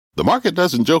The market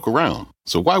doesn't joke around,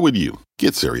 so why would you?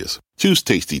 Get serious. Choose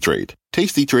Tasty Trade.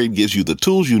 Tasty Trade gives you the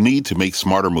tools you need to make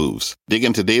smarter moves. Dig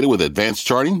into data with advanced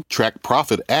charting, track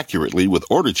profit accurately with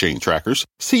order chain trackers,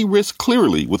 see risk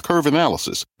clearly with curve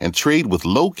analysis, and trade with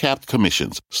low-capped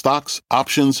commissions, stocks,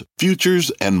 options,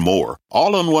 futures, and more.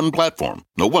 All on one platform.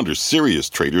 No wonder serious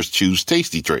traders choose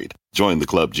Tasty Trade. Join the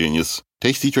club, genius.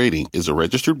 Tasty Trading is a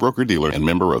registered broker-dealer and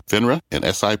member of FINRA and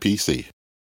SIPC.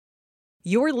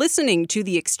 You're listening to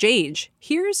The Exchange.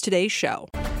 Here's today's show.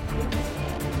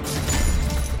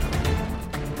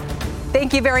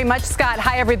 Thank you very much, Scott.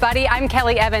 Hi, everybody. I'm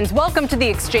Kelly Evans. Welcome to The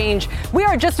Exchange. We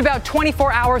are just about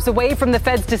 24 hours away from the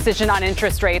Fed's decision on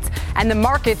interest rates, and the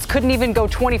markets couldn't even go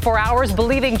 24 hours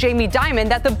believing Jamie Dimon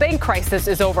that the bank crisis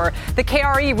is over. The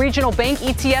KRE Regional Bank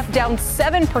ETF down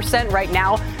 7% right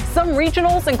now. Some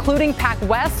regionals, including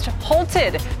PacWest,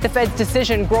 halted. The Fed's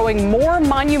decision growing more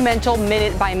monumental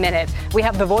minute by minute. We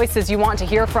have the voices you want to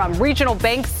hear from. Regional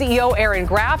Bank CEO Aaron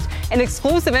Graft, an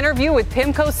exclusive interview with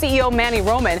PIMCO CEO Manny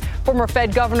Roman, former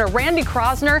Fed Governor Randy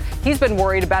Kroszner. He's been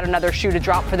worried about another shoe to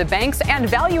drop for the banks, and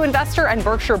value investor and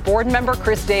Berkshire board member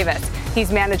Chris Davis.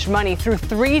 He's managed money through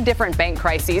 3 different bank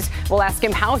crises. We'll ask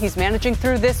him how he's managing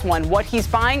through this one, what he's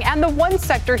buying, and the one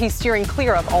sector he's steering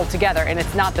clear of altogether, and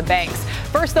it's not the banks.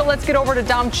 First, though, let's get over to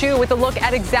Dom Chu with a look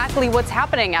at exactly what's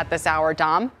happening at this hour.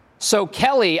 Dom? So,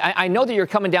 Kelly, I know that you're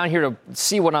coming down here to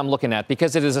see what I'm looking at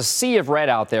because it is a sea of red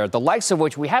out there, the likes of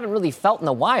which we haven't really felt in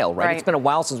a while, right? It's been a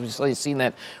while since we've seen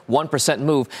that 1%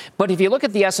 move. But if you look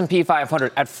at the S&P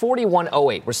 500 at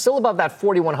 4108, we're still above that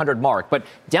 4100 mark, but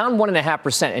down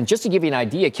 1.5%. And just to give you an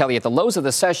idea, Kelly, at the lows of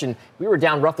the session, we were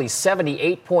down roughly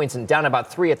 78 points and down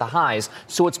about 3 at the highs.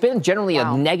 So it's been generally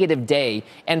a negative day.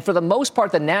 And for the most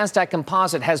part, the NASDAQ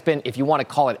composite has been, if you want to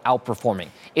call it, outperforming.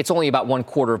 It's only about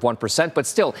 0.25%, but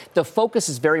still, the focus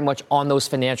is very much on those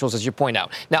financials, as you point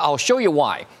out. Now, I'll show you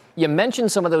why. You mentioned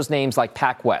some of those names like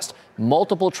PacWest,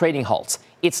 multiple trading halts.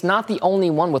 It's not the only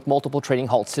one with multiple trading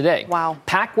halts today. Wow.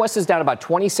 PacWest is down about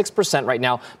 26% right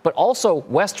now, but also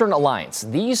Western Alliance.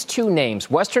 These two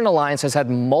names, Western Alliance has had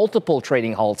multiple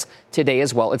trading halts today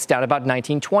as well. It's down about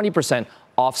 19-20%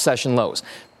 off session lows.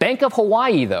 Bank of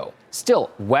Hawaii, though,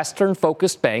 still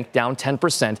Western-focused bank, down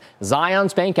 10%.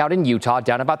 Zions Bank out in Utah,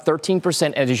 down about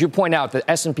 13%. And as you point out, the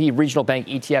S&P Regional Bank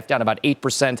ETF down about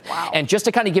 8%. Wow. And just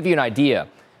to kind of give you an idea,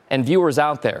 and viewers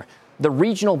out there, the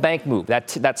regional bank move, that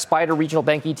SPDR Regional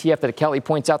Bank ETF that Kelly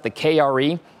points out, the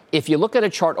KRE, if you look at a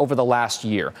chart over the last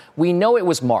year, we know it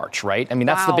was March, right? I mean,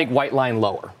 that's the big white line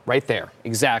lower, right there.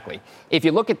 Exactly. If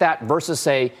you look at that versus,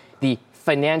 say, the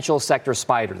financial sector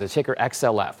SPDR, the ticker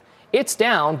XLF, it's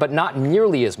down, but not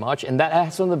nearly as much, and that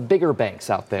has some of the bigger banks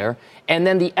out there. And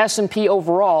then the S&P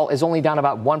overall is only down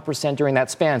about 1% during that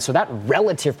span. So that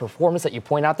relative performance that you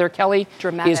point out there, Kelly,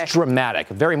 is dramatic,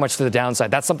 very much to the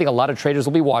downside. That's something a lot of traders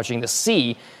will be watching to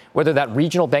see whether that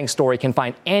regional bank story can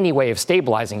find any way of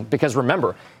stabilizing. Because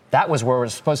remember, that was where we're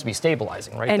supposed to be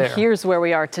stabilizing right there. And here's where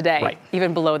we are today,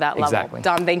 even below that level. Exactly.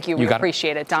 Dom, thank you. We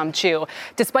appreciate it. Dom Chu.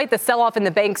 Despite the sell-off in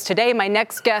the banks today, my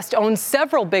next guest owns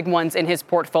several big ones in his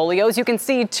portfolios. You can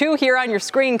see 2 here on your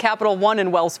screen, Capital One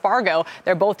and Wells Fargo.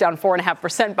 They're both down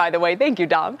 4.5%, by the way. Thank you,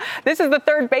 Dom. This is the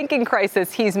 3rd banking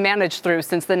crisis he's managed through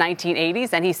since the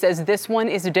 1980s, and he says this one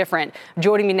is different.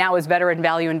 Joining me now is veteran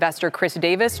value investor Chris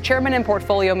Davis, chairman and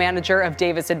portfolio manager of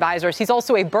Davis Advisors. He's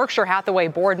also a Berkshire Hathaway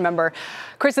board member.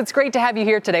 Chris, it's great to have you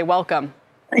here today. Welcome.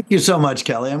 Thank you so much,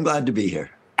 Kelly. I'm glad to be here.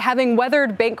 Having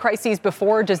weathered bank crises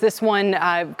before, does this one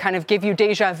kind of give you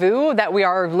deja vu that we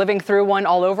are living through one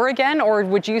all over again? Or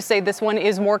would you say this one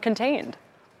is more contained?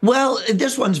 Well,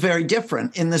 this one's very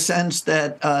different in the sense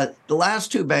that the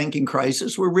last 2 banking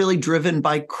crises were really driven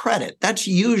by credit. That's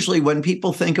usually when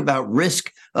people think about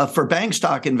risk for bank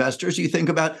stock investors. You think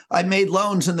about, I made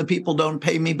loans and the people don't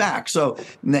pay me back. So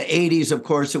in the 80s, of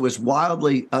course, it was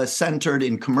wildly centered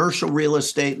in commercial real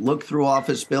estate, look through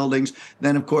office buildings.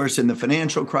 Then, of course, in the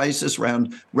financial crisis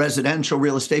around residential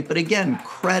real estate. But again,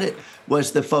 credit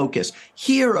was the focus.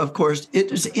 Here, of course,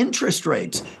 it was interest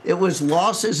rates. It was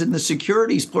losses in the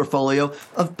securities portfolio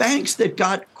of banks that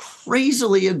got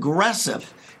crazily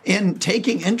aggressive in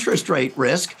taking interest rate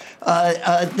risk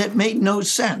that made no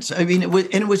sense. I mean,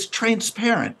 it was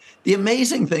transparent. The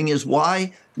amazing thing is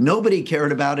why nobody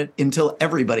cared about it until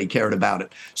everybody cared about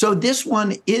it. So this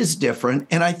one is different.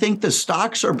 And I think the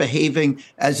stocks are behaving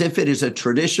as if it is a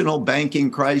traditional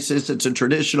banking crisis. It's a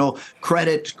traditional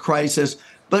credit crisis.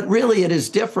 But really, it is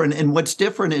different. And what's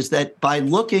different is that by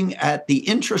looking at the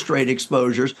interest rate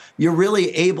exposures, you're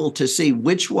really able to see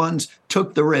which ones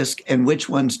took the risk and which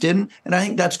ones didn't. And I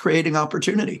think that's creating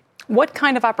opportunity. What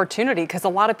kind of opportunity? Because a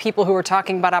lot of people who were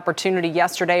talking about opportunity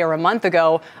yesterday or a month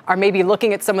ago are maybe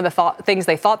looking at some of the things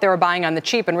they thought they were buying on the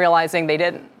cheap and realizing they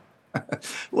didn't.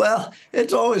 Well,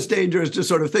 it's always dangerous to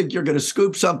sort of think you're going to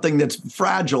scoop something that's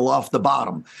fragile off the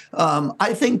bottom.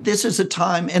 I think this is a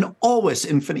time, and always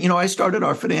I started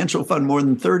our financial fund more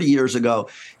than 30 years ago,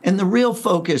 and the real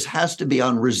focus has to be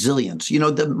on resilience.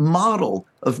 The model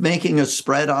of making a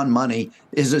spread on money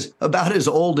is about as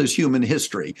old as human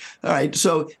history. All right.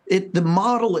 So the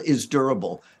model is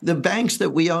durable. The banks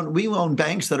that we own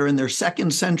banks that are in their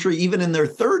second century, even in their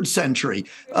third century.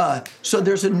 So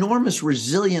there's enormous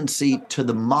resiliency to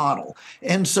the model.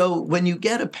 And so when you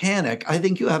get a panic, I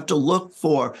think you have to look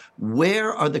for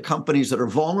where are the companies that are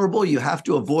vulnerable. You have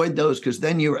to avoid those because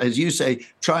then you're, as you say,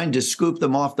 trying to scoop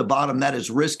them off the bottom. That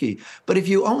is risky. But if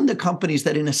you own the companies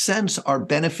that in a sense are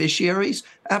beneficiaries,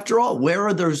 after all, where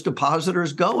are those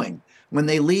depositors going? When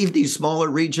they leave these smaller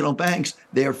regional banks,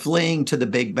 they're fleeing to the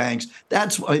big banks.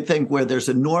 That's, I think, where there's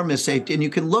enormous safety. And you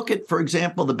can look at, for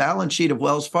example, the balance sheet of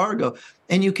Wells Fargo,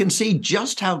 and you can see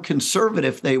just how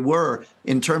conservative they were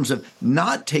in terms of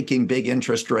not taking big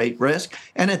interest rate risk,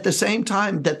 and at the same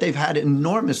time that they've had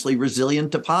enormously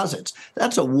resilient deposits.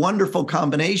 That's a wonderful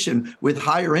combination with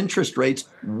higher interest rates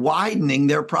widening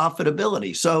their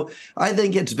profitability. So I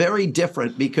think it's very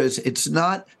different because it's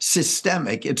not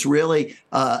systemic. It's really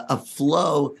a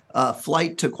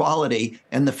flight to quality.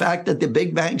 And the fact that the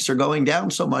big banks are going down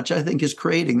so much, I think, is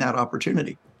creating that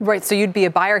opportunity. Right. So you'd be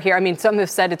a buyer here. I mean, some have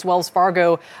said it's Wells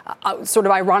Fargo sort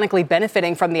of ironically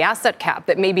benefiting from the asset cap,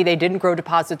 that maybe they didn't grow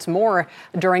deposits more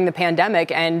during the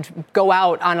pandemic and go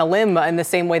out on a limb in the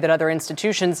same way that other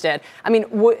institutions did. I mean,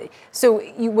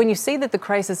 when you say that the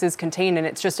crisis is contained and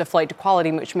it's just a flight to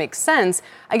quality, which makes sense,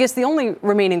 I guess the only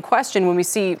remaining question when we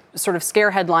see sort of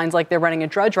scare headlines like they're running a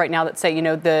Drudge right now that say,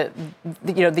 the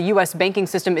U.S. banking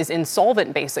system is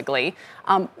insolvent, basically,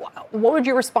 what would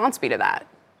your response be to that?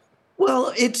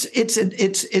 Well, it's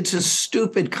a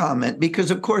stupid comment because,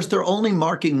 of course, they're only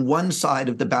marking one side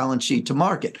of the balance sheet to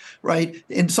market, right?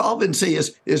 Insolvency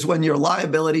is when your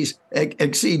liabilities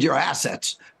exceed your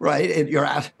assets, right? And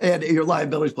your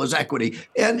liabilities plus equity.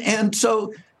 And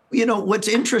so, what's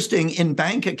interesting in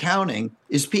bank accounting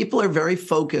is people are very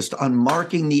focused on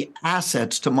marking the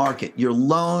assets to market, your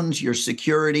loans, your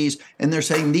securities, and they're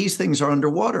saying these things are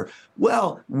underwater.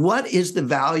 Well, what is the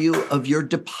value of your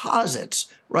deposits,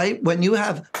 right? When you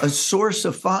have a source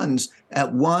of funds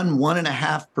at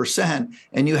 1.5%,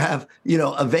 and you have,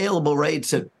 available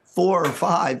rates at 4 or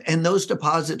 5, and those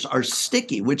deposits are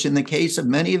sticky, which in the case of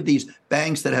many of these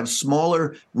banks that have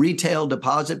smaller retail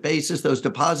deposit bases, those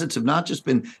deposits have not just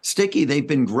been sticky, they've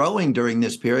been growing during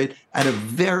this period at a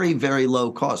very, very low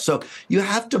cost. So you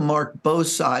have to mark both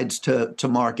sides to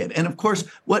market. And of course,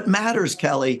 what matters,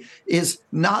 Kelly, is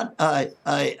not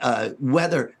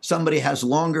whether somebody has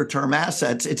longer term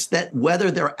assets, it's that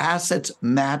whether their assets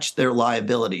match their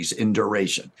liabilities in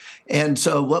duration. And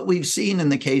so what we've seen in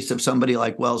the case of somebody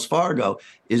like Wells Fargo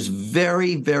is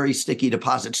very, very sticky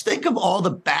deposits. Think of all the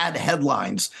bad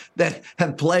headlines that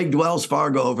have plagued Wells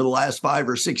Fargo over the last 5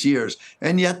 or 6 years.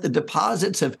 And yet the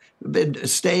deposits have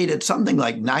stayed at something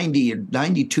like 90 or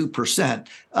 92%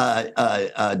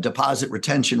 deposit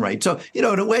retention rate. So, in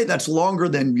a way that's longer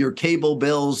than your cable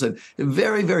bills, and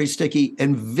very, very sticky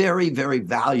and very, very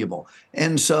valuable.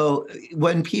 And so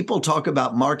when people talk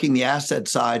about marking the asset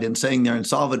side and saying they're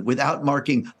insolvent without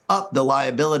marking up the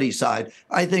liability side,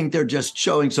 I think they're just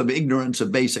showing some ignorance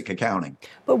of basic accounting.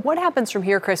 But what happens from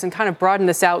here, Chris, and kind of broaden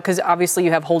this out, because obviously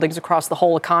you have holdings across the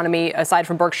whole economy. Aside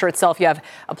from Berkshire itself, you have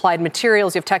Applied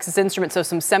Materials, you have Texas Instruments, so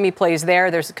some semi-plays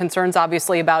there. There's concerns,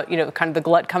 obviously, about, kind of the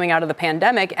glut coming out of the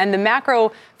pandemic, and the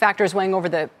macro factors hanging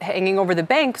over the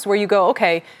banks, where you go,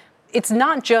 okay, it's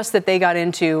not just that they got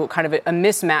into kind of a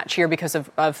mismatch here because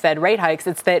of Fed rate hikes.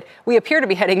 It's that we appear to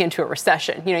be heading into a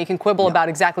recession. You can quibble about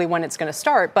exactly when it's going to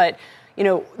start, but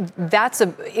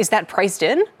is that priced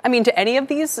in? I mean, to any of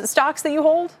these stocks that you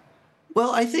hold?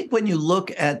 Well, I think when you look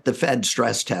at the Fed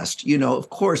stress test, of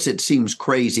course, it seems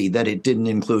crazy that it didn't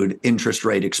include interest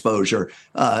rate exposure.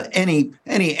 Any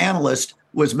analyst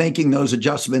was making those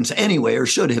adjustments anyway, or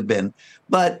should have been.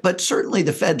 But certainly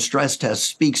the Fed stress test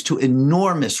speaks to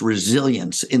enormous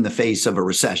resilience in the face of a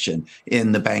recession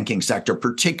in the banking sector,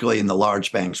 particularly in the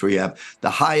large banks where you have the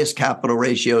highest capital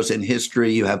ratios in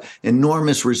history. You have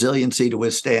enormous resiliency to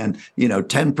withstand,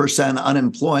 10%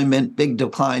 unemployment, big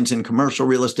declines in commercial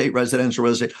real estate, residential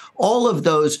real estate, all of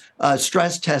those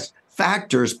stress tests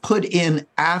factors put in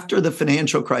after the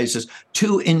financial crisis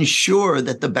to ensure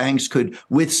that the banks could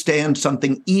withstand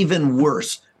something even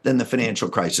worse than the financial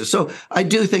crisis. So I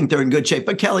do think they're in good shape.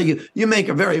 But Kelly, you make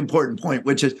a very important point,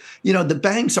 which is, the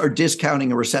banks are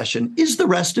discounting a recession. Is the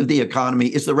rest of the economy,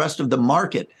 is the rest of the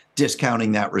market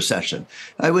discounting that recession?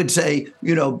 I would say,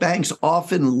 banks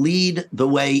often lead the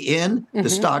way in. The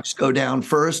stocks go down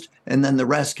first, and then the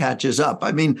rest catches up.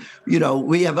 I mean,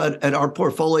 we have at our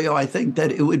portfolio, I think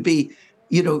that it would be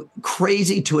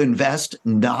crazy to invest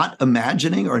not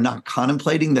imagining or not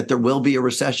contemplating that there will be a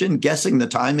recession. Guessing the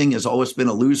timing has always been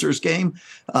a loser's game.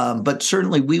 But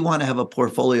certainly we want to have a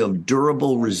portfolio of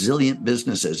durable, resilient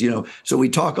businesses. So we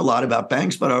talk a lot about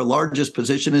banks, but our largest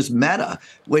position is Meta,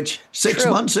 which 6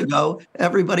 months ago,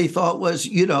 everybody thought was,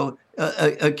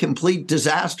 a complete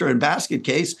disaster and basket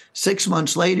case. 6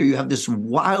 months later, you have this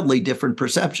wildly different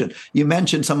perception. You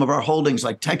mentioned some of our holdings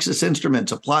like Texas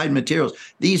Instruments, Applied Materials.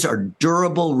 These are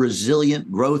durable,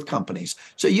 resilient growth companies.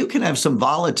 So you can have some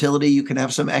volatility, you can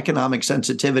have some economic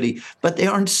sensitivity, but they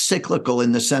aren't cyclical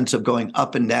in the sense of going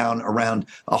up and down around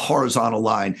a horizontal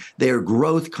line. They are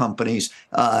growth companies,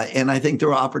 and I think there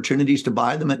are opportunities to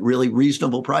buy them at really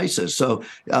reasonable prices. So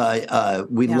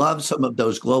we love some of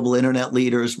those global internet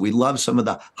leaders. We love some of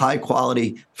the high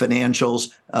quality financials.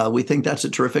 We think that's a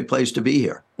terrific place to be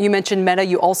here. You mentioned Meta.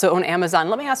 You also own Amazon.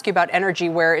 Let me ask you about energy,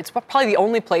 where it's probably the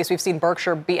only place we've seen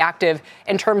Berkshire be active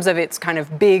in terms of its kind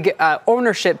of big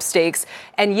ownership stakes.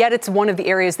 And yet it's one of the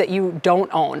areas that you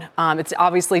don't own. It's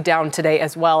obviously down today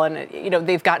as well. And,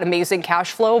 they've got amazing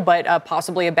cash flow, but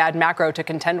possibly a bad macro to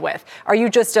contend with. Are you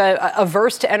just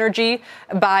averse to energy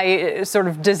by sort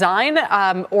of design?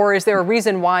 Or is there a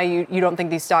reason why you don't think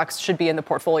these stocks should be in the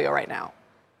portfolio right now?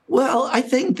 Well, I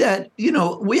think that,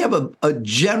 we have a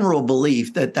general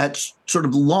belief that that's sort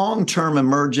of long-term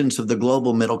emergence of the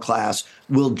global middle class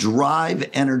will drive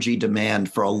energy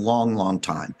demand for a long, long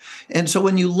time. And so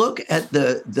when you look at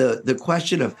the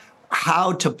question of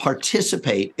how to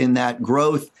participate in that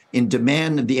growth in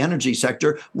demand of the energy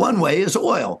sector, one way is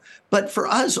oil. But for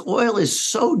us, oil is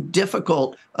so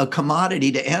difficult a commodity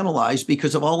to analyze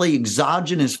because of all the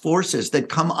exogenous forces that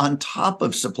come on top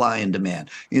of supply and demand.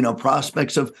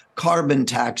 Prospects of carbon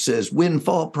taxes,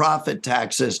 windfall profit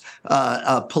taxes,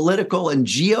 political and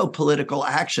geopolitical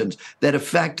actions that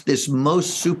affect this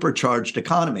most supercharged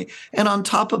economy. And on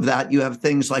top of that, you have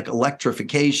things like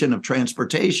electrification of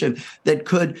transportation that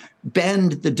could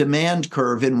bend the demand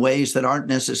curve in ways that aren't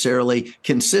necessarily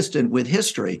consistent with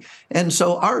history. And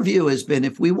so our view has been,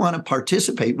 if we want to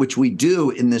participate, which we do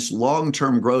in this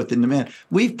long-term growth in demand,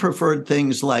 we've preferred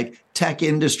things like tech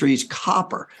industries,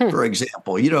 copper, for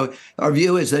example. Our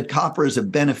view is that copper is a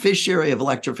beneficiary of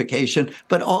electrification,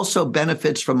 but also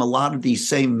benefits from a lot of these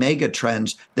same mega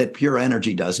trends that pure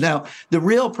energy does. Now, the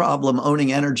real problem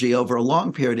owning energy over a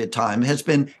long period of time has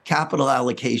been capital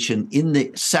allocation in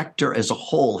the sector as a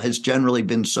whole has generally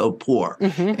been so poor.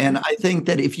 And I think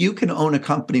that if you can own a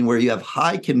company where you have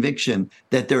high conviction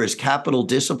that there is capital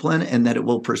discipline and that it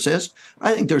will persist,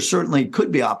 I think there certainly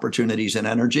could be opportunities in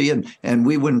energy, and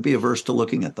we wouldn't be averse to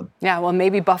looking at them. Yeah, well,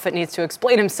 maybe Buffett needs to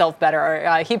explain himself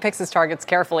better. He picks his targets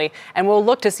carefully, and we'll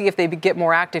look to see if they get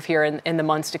more active here in the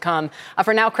months to come.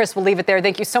 For now, Chris, we'll leave it there.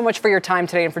 Thank you so much for your time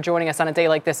today and for joining us on a day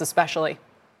like this especially.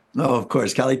 Oh, of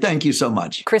course, Kelly. Thank you so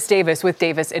much. Chris Davis with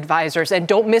Davis Advisors. And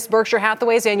don't miss Berkshire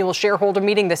Hathaway's annual shareholder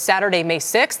meeting this Saturday, May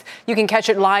 6th. You can catch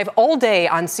it live all day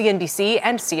on CNBC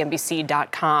and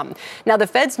CNBC.com. Now, the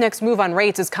Fed's next move on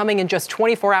rates is coming in just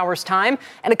 24 hours' time,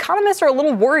 and economists are a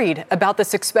little worried about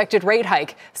this expected rate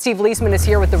hike. Steve Leisman is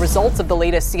here with the results of the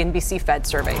latest CNBC Fed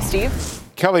survey. Steve?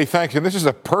 Kelly, thanks. And this is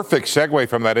a perfect segue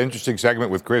from that interesting segment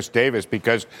with Chris Davis,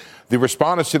 because the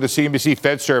respondents to the CNBC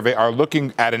Fed survey are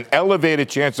looking at an elevated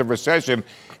chance of recession,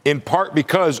 in part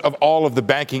because of all of the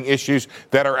banking issues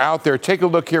that are out there. Take a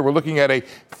look here. We're looking at a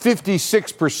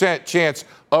 56% chance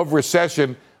of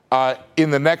recession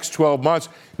in the next 12 months.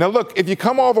 Now, look, if you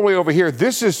come all the way over here,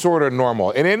 this is sort of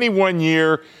normal. In any 1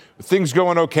 year, things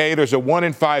going okay, there's a 1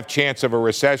 in 5 chance of a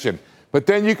recession. But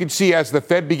then you can see as the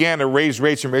Fed began to raise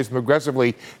rates and raise them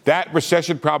aggressively, that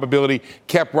recession probability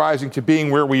kept rising to being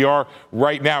where we are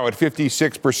right now at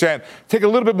 56%. Take a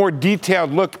little bit more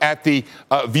detailed look at the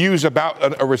views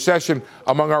about a recession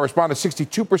among our respondents.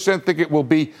 62% think it will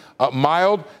be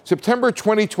mild. September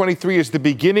 2023 is the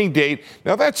beginning date.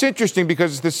 Now, that's interesting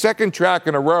because it's the second track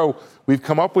in a row we've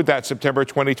come up with that September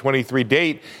 2023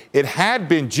 date. It had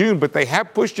been June, but they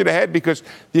have pushed it ahead because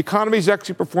the economy's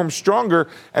actually performed stronger,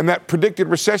 and that predicted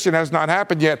recession has not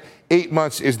happened yet. 8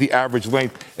 months is the average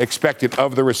length expected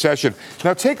of the recession.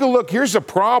 Now, take a look. Here's a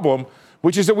problem,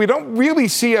 which is that we don't really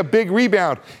see a big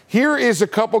rebound. Here is a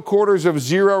couple quarters of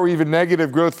zero or even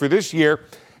negative growth for this year,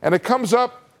 and it comes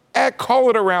up Call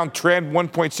it around trend,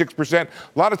 1.6%. A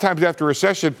lot of times after a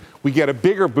recession, we get a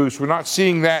bigger boost. We're not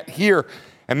seeing that here.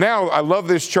 And now I love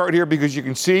this chart here because you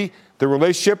can see the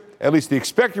relationship, at least the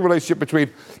expected relationship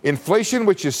between inflation,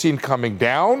 which is seen coming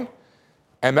down,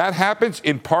 and that happens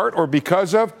in part or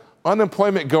because of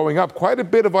unemployment going up. Quite a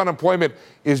bit of unemployment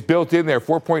is built in there.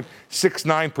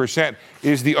 4.69%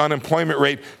 is the unemployment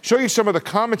rate. Show you some of the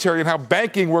commentary on how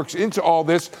banking works into all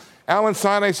this. Alan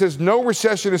Sinai says no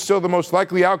recession is still the most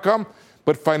likely outcome,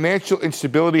 but financial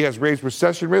instability has raised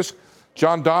recession risk.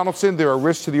 John Donaldson, there are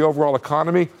risks to the overall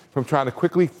economy from trying to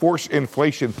quickly force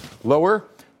inflation lower.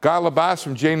 Guy Labas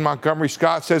from Jane Montgomery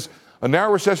Scott says a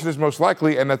narrow recession is most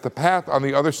likely and that the path on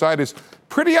the other side is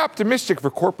pretty optimistic for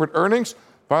corporate earnings.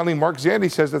 Finally, Mark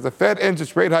Zandi says that the Fed ends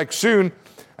its rate hike soon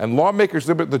and lawmakers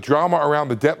limit the drama around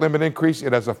the debt limit increase,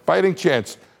 it has a fighting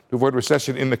chance to avoid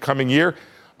recession in the coming year.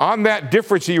 On that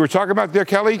difference that you were talking about there,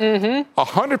 Kelly,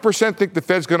 100% think the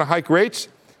Fed's going to hike rates.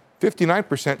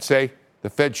 59% say the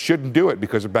Fed shouldn't do it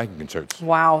because of banking concerns.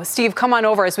 Wow. Steve, come on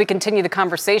over as we continue the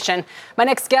conversation. My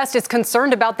next guest is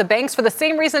concerned about the banks for the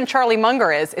same reason Charlie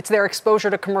Munger is. It's their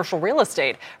exposure to commercial real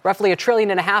estate. Roughly $1.5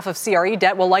 trillion of CRE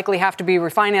debt will likely have to be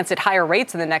refinanced at higher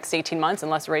rates in the next 18 months,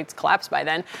 unless rates collapse by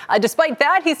then. Despite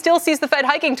that, he still sees the Fed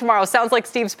hiking tomorrow. Sounds like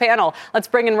Steve's panel. Let's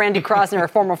bring in Randy Kroszner,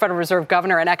 former Federal Reserve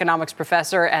governor and economics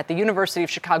professor at the University of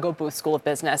Chicago Booth School of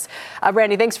Business.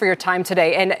 Randy, thanks for your time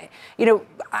today. And,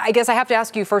 I guess I have to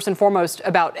ask you first and foremost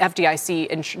about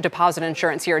FDIC deposit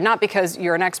insurance here, not because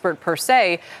you're an expert per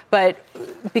se, but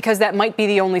because that might be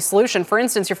the only solution. For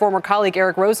instance, your former colleague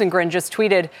Eric Rosengren just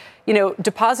tweeted,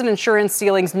 deposit insurance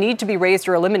ceilings need to be raised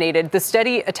or eliminated. The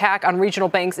steady attack on regional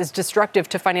banks is destructive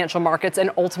to financial markets and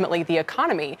ultimately the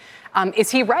economy.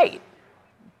 Is he right?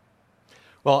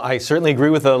 Well, I certainly agree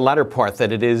with the latter part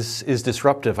that it is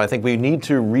disruptive. I think we need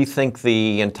to rethink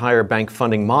the entire bank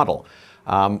funding model.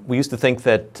 We used to think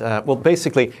that,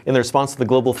 basically, in the response to the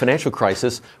global financial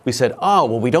crisis, we said,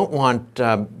 we don't want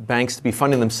banks to be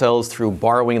funding themselves through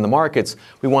borrowing in the markets.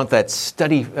 We want that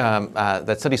steady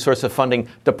source of funding,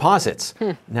 deposits.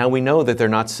 Now we know that they're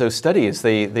not so steady as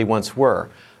they once were.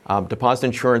 Deposit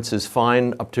insurance is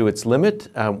fine up to its limit.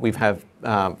 We've have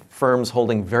firms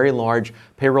holding very large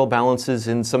payroll balances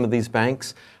in some of these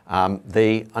banks.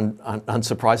 They,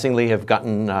 unsurprisingly, have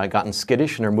gotten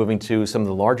skittish and are moving to some of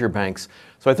the larger banks.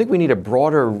 So I think we need a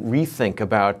broader rethink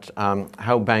about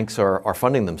how banks are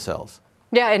funding themselves.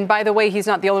 Yeah, and by the way, he's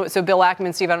not the only one. So Bill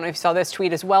Ackman, Steve, I don't know if you saw this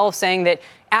tweet as well, saying that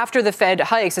after the Fed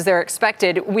hikes, as they're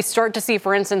expected, we start to see,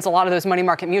 for instance, a lot of those money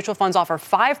market mutual funds offer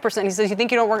 5%. He says, you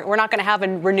think we're not going to have a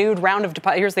renewed round of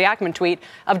here's the Ackman tweet,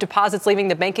 of deposits leaving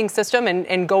the banking system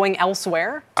and going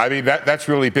elsewhere? I mean, that's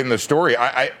really been the story.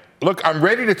 Look, I'm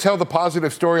ready to tell the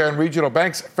positive story on regional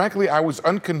banks. Frankly, I was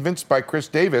unconvinced by Chris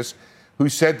Davis, who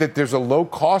said that there's a low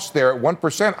cost there at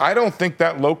 1%. I don't think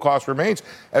that low cost remains.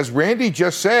 As Randy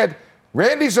just said,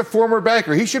 Randy's a former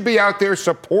banker. He should be out there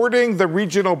supporting the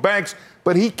regional banks,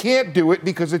 but he can't do it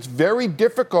because it's very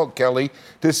difficult, Kelly,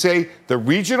 to say the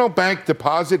regional bank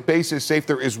deposit base is safe.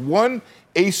 There is one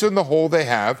ace in the hole they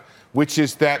have, which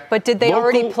is that. But did they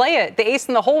already play it? The ace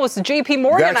in the hole was J.P.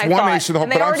 Morgan, I thought. That's one ace in the hole.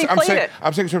 But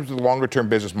I'm saying in terms of the longer-term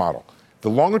business model. The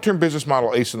longer-term business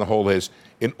model ace in the hole is,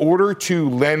 in order to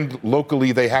lend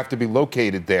locally, they have to be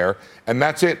located there, and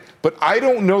that's it. But I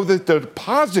don't know that the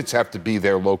deposits have to be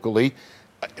there locally.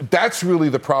 That's really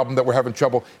the problem that we're having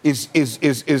trouble is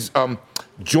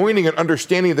joining and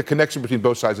understanding the connection between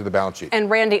both sides of the balance sheet. And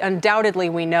Randy, undoubtedly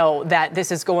we know that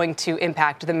this is going to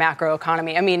impact the macro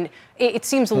economy. I mean, it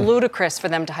seems ludicrous for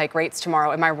them to hike rates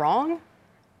tomorrow. Am I wrong?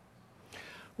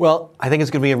 Well, I think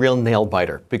it's going to be a real nail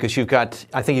biter because you've got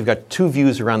two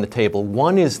views around the table.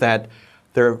 One is that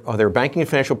there are banking and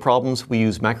financial problems. We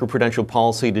use macroprudential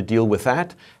policy to deal with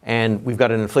that. And we've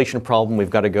got an inflation problem. We've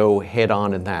got to go head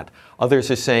on in that.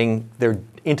 Others are saying they're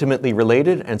intimately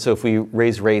related. And so if we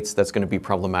raise rates, that's going to be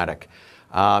problematic.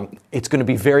 It's going to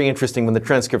be very interesting when the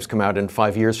transcripts come out in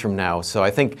 5 years from now. So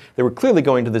I think they were clearly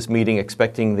going to this meeting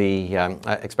expecting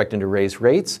to raise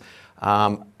rates.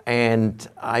 And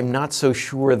I'm not so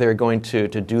sure they're going to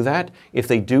do that. If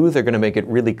they do, they're going to make it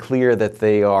really clear that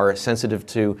they are sensitive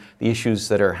to the issues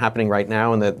that are happening right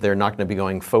now and that they're not going to be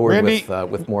going forward, Randy,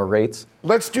 with more rates.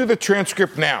 Let's do the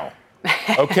transcript now,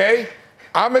 okay?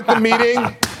 I'm at the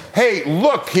meeting. Hey,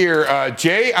 look here,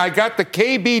 Jay. I got the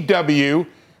KBW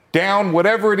down,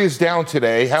 whatever it is down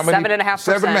today. How many?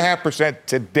 7.5%. 7.5%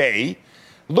 today.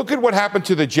 Look at what happened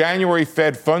to the January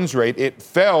Fed funds rate. It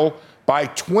fell by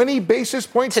 20 basis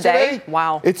points today.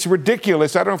 Wow. It's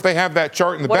ridiculous. I don't know if they have that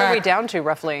chart in the back. What are we down to,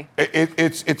 roughly?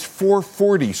 It's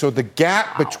 440. So the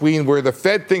gap between where the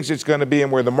Fed thinks it's going to be and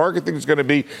where the market thinks it's going to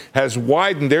be has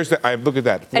widened. Look at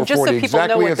that. 440, and just so people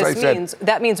exactly know what this means,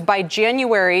 that means by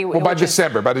January. Well, by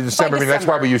December. I mean, that's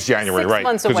why we use January, 6 right?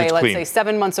 months away, let's say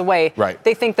 7 months away. Right.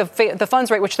 They think the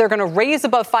funds rate, which they're going to raise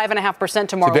above 5.5%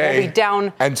 tomorrow, will be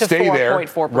down and to stay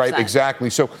 4.4%. There. Right, exactly.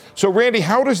 So Randy,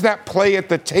 how does that play at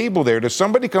the table there? Does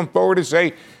somebody come forward and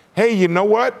say, hey, you know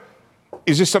what?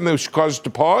 Is this something that should cause us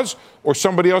to pause? Or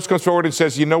somebody else comes forward and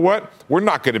says, you know what? We're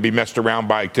not going to be messed around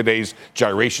by today's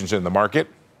gyrations in the market.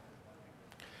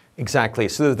 Exactly.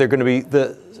 So they're going to be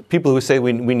the people who say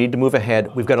we need to move ahead.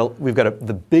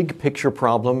 The big picture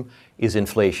problem is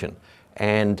inflation.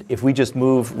 And if we just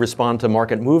respond to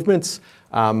market movements,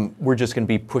 we're just going to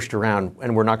be pushed around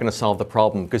and we're not going to solve the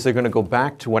problem because they're going to go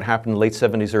back to what happened in the late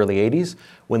 70s, early 80s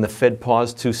when the Fed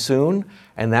paused too soon.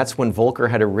 And that's when Volcker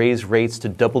had to raise rates to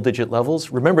double-digit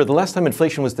levels. Remember, the last time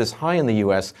inflation was this high in the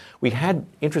U.S., we had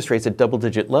interest rates at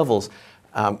double-digit levels.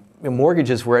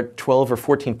 Mortgages were at 12 or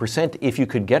 14% if you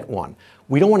could get one.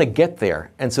 We don't want to get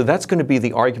there. And so that's going to be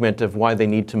the argument of why they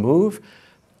need to move.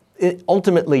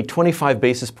 Ultimately, 25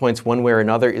 basis points one way or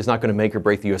another is not going to make or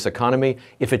break the U.S. economy.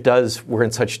 If it does, we're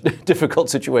in such a difficult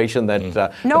situation that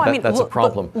that's a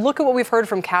problem. Look at what we've heard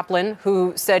from Kaplan,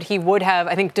 who said he would have,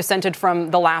 I think, dissented from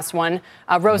the last one.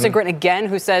 Rosengren again,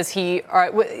 who says it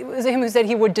was him who said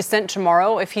he would dissent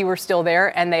tomorrow if he were still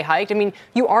there and they hiked. I mean,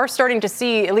 you are starting to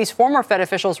see at least former Fed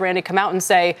officials, Randy, come out and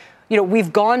say,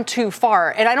 we've gone too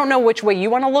far. And I don't know which way you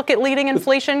want to look at leading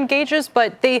inflation gauges,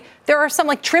 but there are some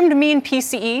like trimmed mean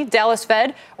PCE, Dallas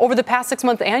Fed, over the past 6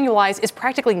 months annualized is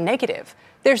practically negative.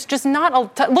 There's just not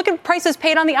look at prices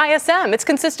paid on the ISM. It's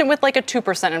consistent with like a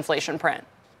 2% inflation print.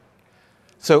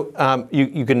 So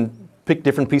you can pick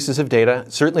different pieces of data.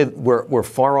 Certainly, we're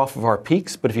far off of our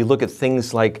peaks, but if you look at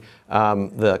things like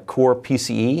the core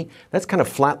PCE, that's kind of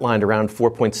flatlined around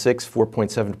 4.6,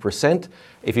 4.7%.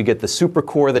 If you get the super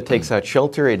core that takes out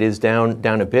shelter, it is down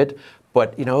a bit.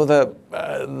 But the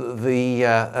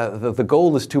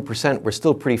goal is 2%. We're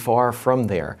still pretty far from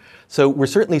there. So we're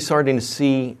certainly starting to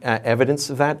see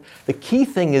evidence of that. The key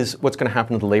thing is what's going to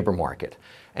happen to the labor market.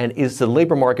 And is the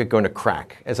labor market going to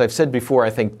crack? As I've said before,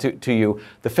 I think to you,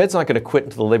 the Fed's not going to quit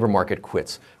until the labor market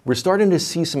quits. We're starting to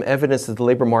see some evidence that the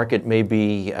labor market may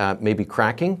be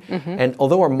cracking. Mm-hmm. And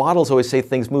although our models always say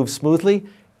things move smoothly,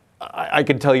 I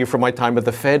can tell you from my time at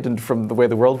the Fed and from the way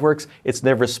the world works, it's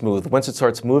never smooth. Once it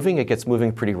starts moving, it gets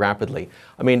moving pretty rapidly.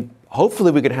 I mean,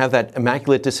 hopefully we could have that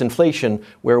immaculate disinflation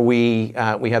where we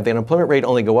have the unemployment rate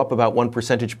only go up about 1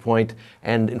 percentage point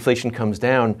and inflation comes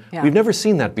down. Yeah. We've never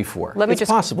seen that before. It's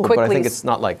possible, but I think it's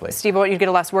not likely. Steve, I want you to get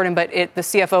a last word in, but the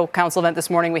CFO Council event this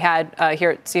morning we had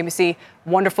here at CNBC,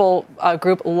 wonderful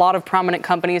group, a lot of prominent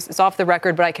companies. It's off the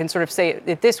record, but I can sort of say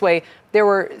it this way. There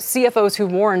were CFOs who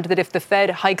warned that if the Fed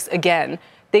hikes again,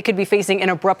 they could be facing an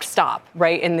abrupt stop,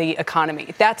 right, in the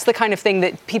economy. That's the kind of thing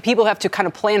that people have to kind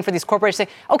of plan for these corporations.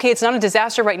 Say, okay, it's not a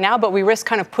disaster right now, but we risk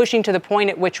kind of pushing to the point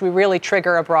at which we really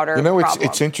trigger a broader problem.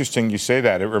 It's interesting you say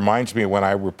that. It reminds me of when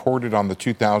I reported on the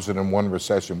 2001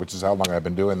 recession, which is how long I've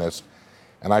been doing this.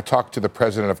 And I talked to the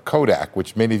president of Kodak,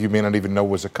 which many of you may not even know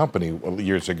was a company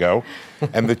years ago.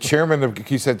 And the chairman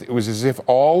he said it was as if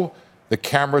all the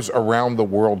cameras around the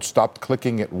world stopped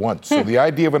clicking at once. So the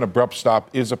idea of an abrupt stop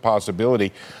is a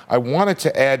possibility. I wanted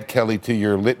to add, Kelly, to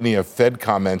your litany of Fed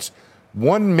comments,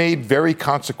 one made very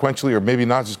consequentially, or maybe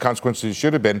not as consequential as it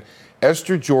should have been.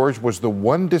 Esther George was the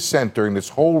one dissent during this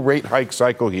whole rate hike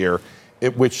cycle here,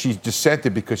 at which she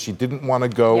dissented because she didn't want to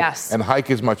go and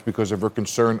hike as much because of her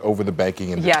concern over the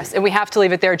banking industry. Yes, and we have to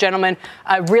leave it there, gentlemen.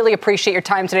 I really appreciate your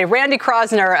time today. Randy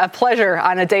Kroszner, a pleasure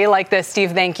on a day like this.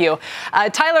 Steve, thank you.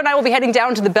 Tyler and I will be heading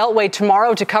down to the Beltway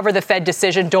tomorrow to cover the Fed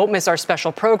decision. Don't miss our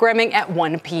special programming at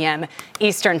 1 p.m.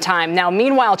 Eastern time. Now,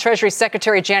 meanwhile, Treasury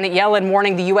Secretary Janet Yellen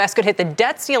warning the U.S. could hit the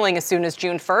debt ceiling as soon as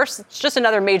June 1st. It's just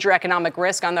another major economic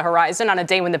risk on the horizon on a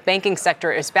day when the banking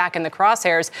sector is back in the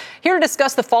crosshairs. Here to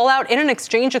discuss the fallout in an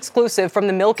exchange exclusive from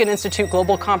the Milken Institute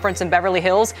Global Conference in Beverly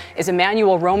Hills is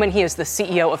Emmanuel Roman. He is the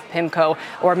CEO of PIMCO,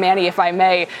 or Manny, if I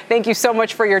may. Thank you so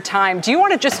much for your time. Do you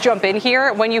want to just jump in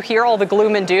here when you hear all the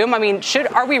gloom and doom? I mean,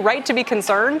 are we right to be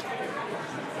concerned?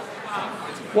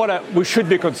 Well, we should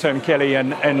be concerned, Kelly,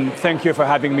 and thank you for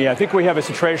having me. I think we have a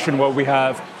situation where we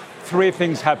have three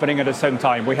things happening at the same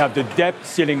time. We have the debt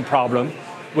ceiling problem,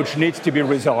 which needs to be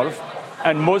resolved,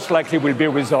 and most likely will be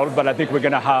resolved, but I think we're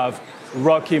going to have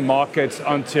rocky markets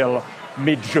until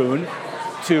mid-June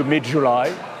to mid-July.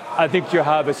 I think you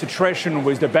have a situation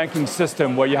with the banking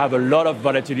system where you have a lot of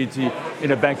volatility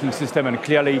in a banking system and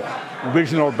clearly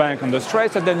regional bank under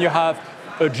stress. And then you have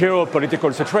a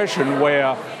geopolitical situation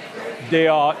where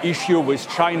there are issues with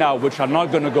China which are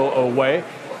not going to go away.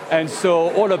 And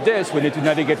so all of this, we need to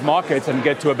navigate markets and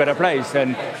get to a better place.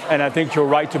 And I think you're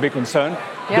right to be concerned.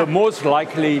 Yeah. The most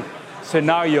likely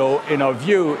scenario, in our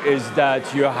view, is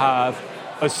that you have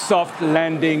a soft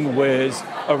landing with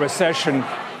a recession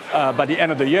by the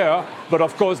end of the year. But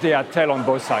of course, they are tail on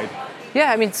both sides.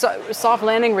 Yeah, I mean, soft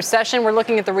landing, recession. We're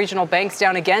looking at the regional banks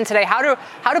down again today. How do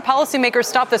policymakers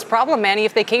stop this problem, Manny?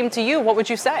 If they came to you, what would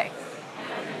you say?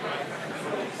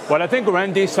 Well, I think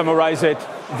Randy summarized it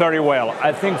very well.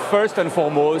 I think first and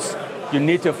foremost, you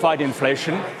need to fight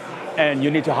inflation and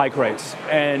you need to hike rates.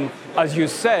 And as you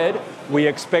said, we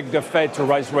expect the Fed to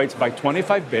raise rates by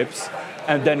 25 bips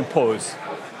and then pause.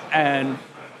 And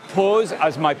pause,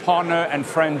 as my partner and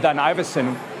friend Dan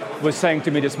Iverson was saying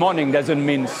to me this morning, doesn't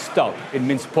mean stop. It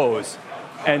means pause.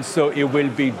 And so it will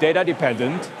be data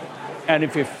dependent. And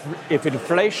if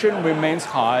inflation remains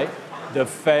high, the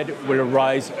Fed will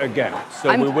rise again.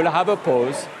 So we will have a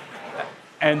pause,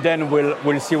 and then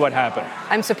we'll see what happens.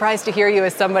 I'm surprised to hear you,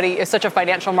 as such a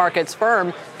financial markets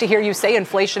firm, to hear you say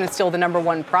inflation is still the number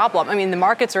one problem. I mean, the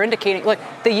markets are indicating, look,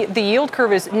 the yield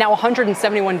curve is now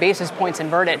 171 basis points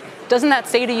inverted. Doesn't that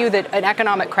say to you that an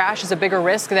economic crash is a bigger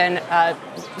risk than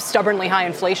stubbornly high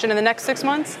inflation in the next 6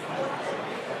 months?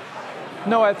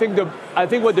 No, I think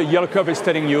what the yield curve is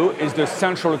telling you is the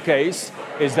central case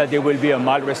is that there will be a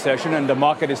mild recession, and the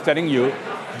market is telling you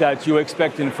that you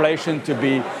expect inflation to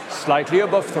be slightly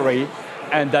above 3,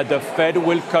 and that the Fed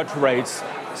will cut rates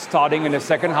starting in the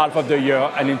second half of the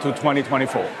year and into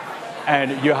 2024.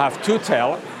 And you have two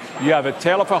tails. You have a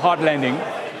tail of a hard landing,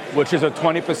 which is a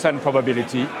 20%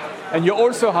 probability, and you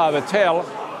also have a tail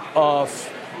of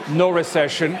no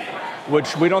recession,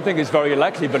 which we don't think is very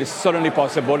likely, but it's certainly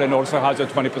possible and also has a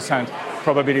 20%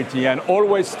 probability. And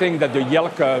always think that the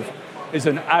yield curve is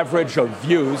an average of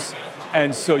views,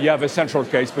 and so you have a central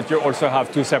case, but you also have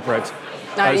two separate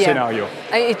scenarios.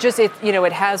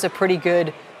 It has a pretty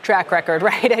good track record,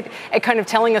 right? It kind of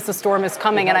telling us the storm is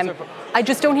coming, and I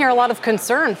just don't hear a lot of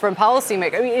concern from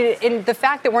policymakers. I mean, in the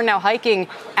fact that we're now hiking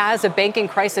as a banking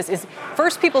crisis is,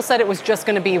 first people said it was just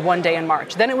going to be one day in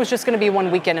March, then it was just going to be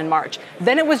one weekend in March,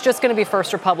 then it was just going to be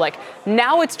First Republic.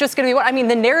 Now it's just going to be,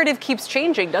 the narrative keeps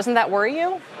changing. Doesn't that worry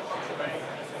you?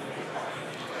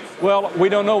 Well, we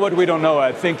don't know what we don't know.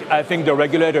 I think the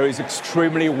regulator is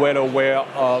extremely well aware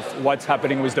of what's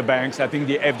happening with the banks. I think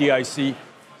the FDIC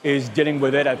is dealing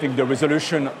with it. I think the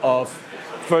resolution of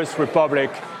First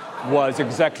Republic was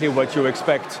exactly what you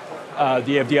expect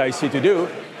the FDIC to do,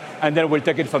 and then we'll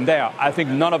take it from there. I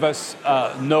think none of us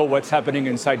know what's happening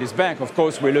inside this bank. Of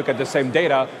course, we look at the same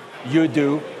data you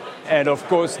do, and of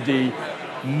course, the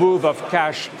move of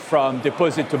cash from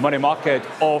deposit to money market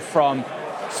or from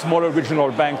smaller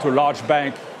regional bank to large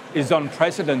bank is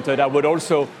unprecedented. I would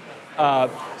also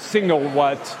signal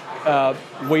what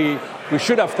we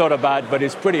should have thought about, but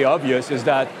it's pretty obvious, is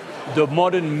that the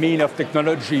modern mean of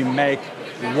technology make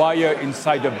wire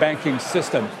inside the banking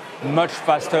system much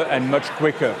faster and much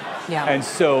quicker. Yeah. And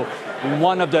so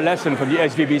one of the lessons from the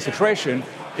SVB situation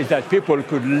is that people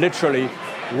could literally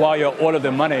wire all of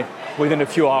the money within a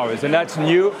few hours. And that's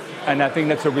new, and I think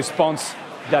that's a response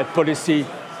that policy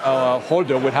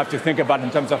holder would have to think about in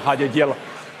terms of how they deal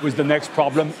with the next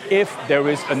problem, if there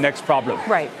is a next problem.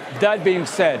 Right. That being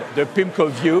said, the PIMCO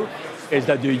view is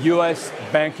that the U.S.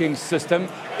 banking system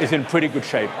is in pretty good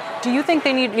shape. Do you think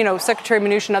they need, Secretary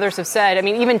Mnuchin and others have said,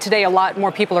 even today a lot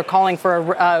more people are calling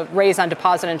for a raise on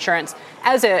deposit insurance.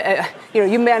 As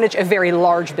you manage a very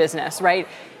large business, right?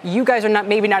 You guys are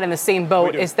maybe not in the same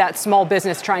boat as that small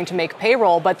business trying to make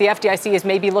payroll, but the FDIC is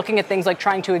maybe looking at things like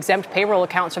trying to exempt payroll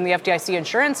accounts from the FDIC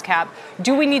insurance cap.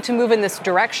 Do we need to move in this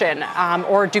direction,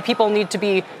 or do people need to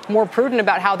be more prudent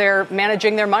about how they're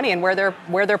managing their money and where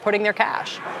they're putting their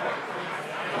cash?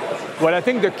 Well, I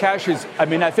think the cash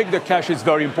is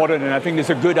very important, and I think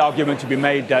there's a good argument to be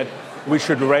made that we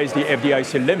should raise the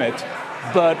FDIC limit.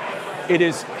 But it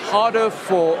is harder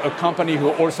for a company who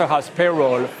also has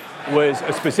payroll with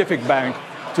a specific bank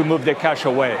to move their cash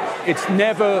away. It's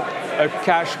never a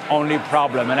cash-only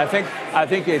problem, and I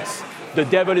think it's the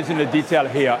devil is in the detail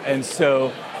here. And so,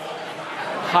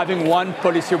 having one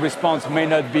policy response may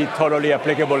not be totally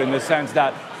applicable in the sense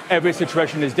that every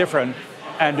situation is different,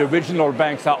 and the regional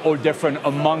banks are all different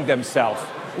among themselves.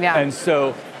 Yeah. And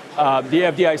so, the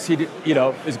FDIC,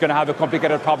 is going to have a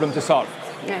complicated problem to solve.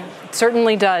 Yeah, it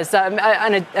certainly does.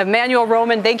 Emmanuel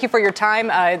Roman, thank you for your time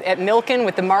at Milken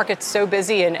with the markets so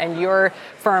busy and your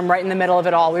firm right in the middle of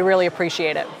it all. We really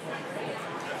appreciate it.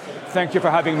 Thank you for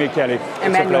having me, Kelly.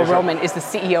 Emmanuel Roman is the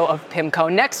CEO of PIMCO.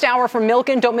 Next hour from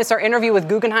Milken, don't miss our interview with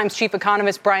Guggenheim's chief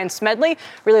economist, Brian Smedley.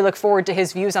 Really look forward to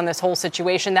his views on this whole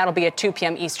situation. That'll be at 2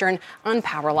 p.m. Eastern on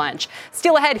Power Lunch.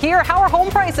 Still ahead here, how are home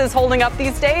prices holding up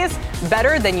these days?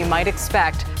 Better than you might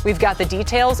expect. We've got the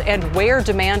details and where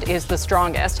demand is the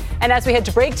strongest. And as we head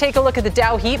to break, take a look at the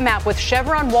Dow heat map with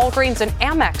Chevron, Walgreens, and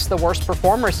Amex, the worst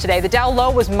performers today. The Dow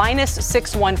low was minus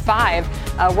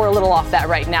 615. We're a little off that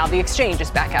right now. The exchange is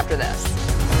back after this.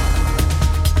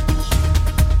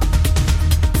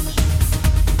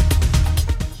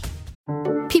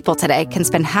 People today can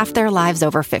spend half their lives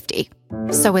over 50.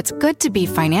 So it's good to be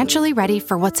financially ready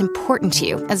for what's important to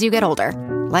you as you get older,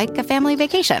 like a family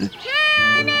vacation.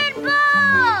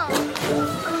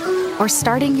 Or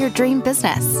starting your dream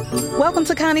business. Welcome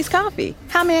to Connie's Coffee.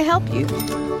 How may I help you?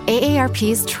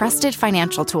 AARP's trusted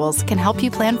financial tools can help you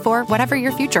plan for whatever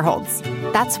your future holds.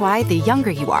 That's why the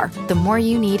younger you are, the more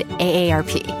you need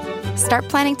AARP. Start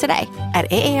planning today at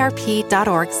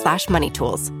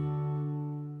aarp.org/moneytools.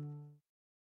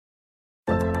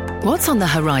 What's on the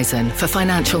horizon for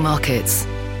financial markets?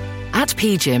 At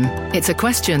PGIM, it's a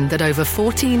question that over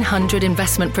 1,400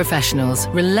 investment professionals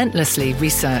relentlessly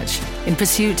research in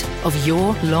pursuit of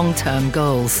your long-term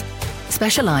goals.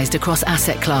 Specialized across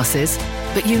asset classes,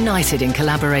 but united in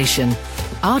collaboration,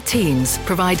 our teams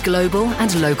provide global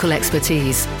and local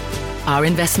expertise. Our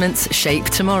investments shape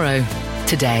tomorrow,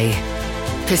 today.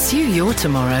 Pursue your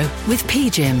tomorrow with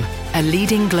PGIM, a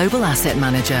leading global asset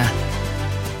manager.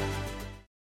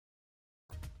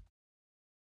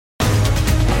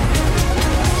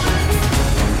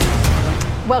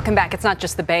 Welcome back. It's not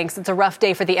just the banks. It's a rough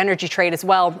day for the energy trade as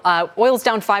well. Oil's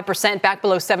down 5%, back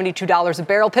below $72 a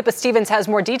barrel. Pippa Stevens has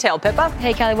more detail. Pippa?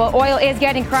 Hey, Kelly. Well, oil is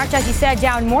getting crushed, as you said,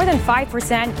 down more than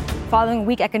 5% following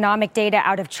weak economic data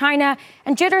out of China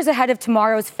and jitters ahead of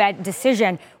tomorrow's Fed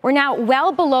decision. We're now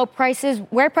well below prices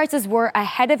were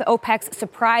ahead of OPEC's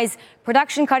surprise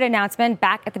production cut announcement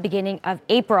back at the beginning of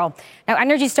April. Now,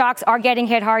 energy stocks are getting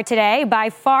hit hard today. By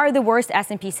far the worst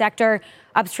S&P sector.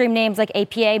 Upstream names like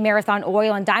APA, Marathon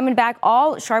Oil, and Diamondback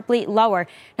all sharply lower.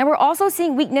 Now, we're also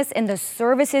seeing weakness in the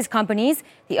services companies.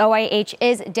 The OIH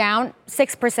is down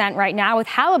 6% right now, with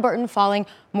Halliburton falling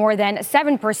more than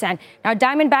 7%. Now,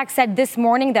 Diamondback said this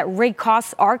morning that rig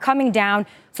costs are coming down,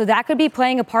 so that could be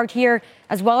playing a part here,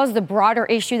 as well as the broader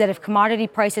issue that if commodity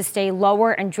prices stay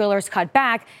lower and drillers cut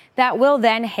back, that will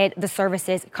then hit the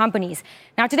services companies.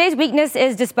 Now, today's weakness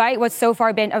is despite what's so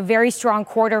far been a very strong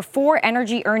quarter for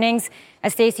energy earnings.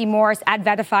 As Stacey Morris at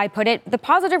VettaFi put it, the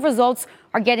positive results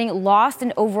are getting lost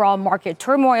in overall market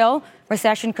turmoil.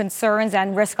 Recession concerns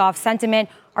and risk-off sentiment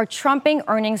are trumping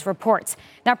earnings reports.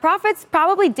 Now, profits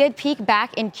probably did peak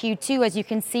back in Q2, as you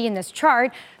can see in this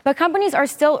chart, but companies are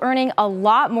still earning a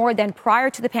lot more than prior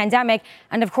to the pandemic.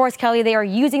 And of course, Kelly, they are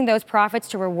using those profits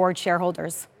to reward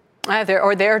shareholders.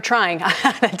 They're trying on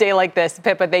a day like this.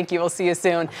 Pippa, thank you. We'll see you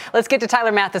soon. Let's get to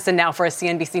Tyler Matheson now for a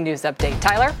CNBC News update.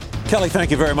 Tyler? Kelly,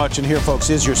 thank you very much. And here, folks,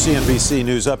 is your CNBC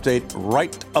News update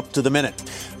right up to the minute.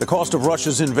 The cost of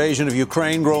Russia's invasion of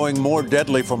Ukraine growing more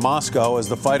deadly for Moscow as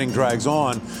the fighting drags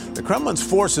on. The Kremlin's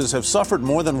forces have suffered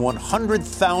more than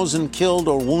 100,000 killed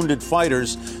or wounded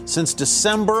fighters since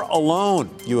December alone.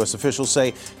 U.S. officials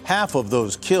say half of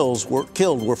those killed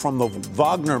were from the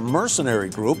Wagner mercenary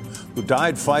group who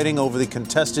died fighting over the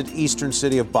contested eastern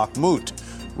city of Bakhmut.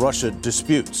 Russia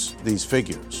disputes these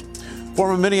figures.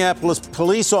 Former Minneapolis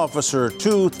police officer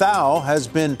Tu Thao has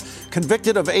been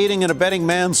convicted of aiding and abetting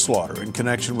manslaughter in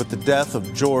connection with the death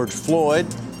of George Floyd.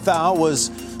 Thao was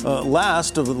the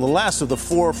last of the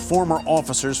four former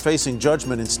officers facing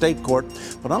judgment in state court.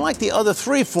 But unlike the other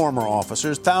three former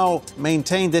officers, Thao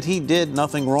maintained that he did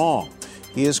nothing wrong.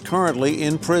 He is currently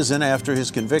in prison after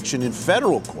his conviction in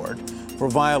federal court for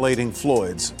violating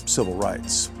Floyd's civil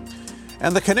rights.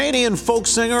 And the Canadian folk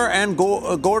singer and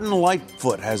Gordon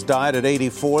Lightfoot has died at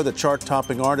 84. The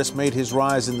chart-topping artist made his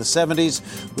rise in the 70s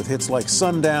with hits like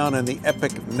Sundown and the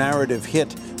epic narrative hit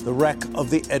The Wreck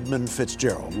of the Edmund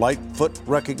Fitzgerald. Lightfoot,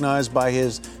 recognized by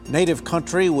his native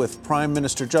country, with Prime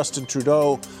Minister Justin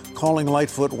Trudeau calling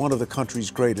Lightfoot one of the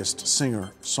country's greatest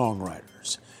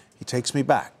singer-songwriters. He takes me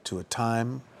back to a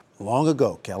time long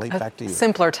ago. Kelly, back to you.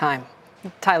 Simpler time.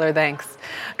 Tyler, thanks.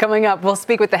 Coming up, we'll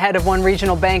speak with the head of one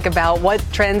regional bank about what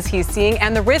trends he's seeing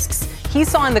and the risks he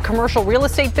saw in the commercial real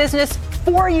estate business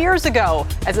 4 years ago.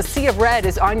 As a sea of red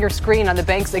is on your screen on the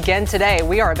banks again today.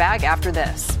 We are back after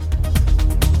this.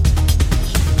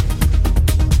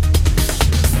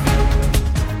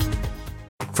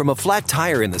 From a flat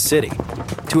tire in the city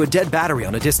to a dead battery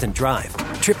on a distant drive,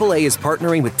 AAA is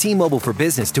partnering with T-Mobile for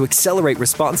Business to accelerate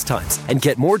response times and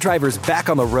get more drivers back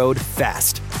on the road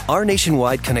fast. Our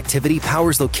nationwide connectivity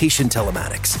powers location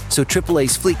telematics, so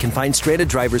AAA's fleet can find stranded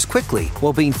drivers quickly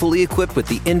while being fully equipped with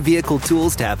the in-vehicle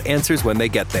tools to have answers when they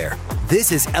get there.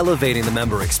 This is elevating the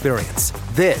member experience.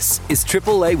 This is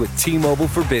AAA with T-Mobile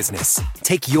for Business.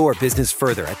 Take your business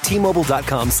further at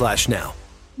T-Mobile.com/now.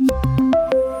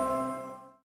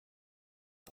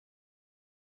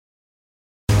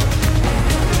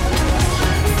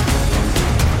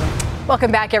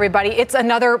 Welcome back, everybody. It's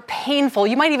another painful,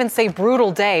 you might even say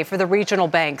brutal day for the regional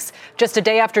banks. Just a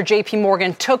day after J.P.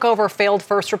 Morgan took over failed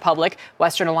First Republic,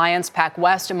 Western Alliance,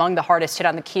 PacWest among the hardest hit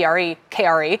on the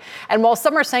KRE. And while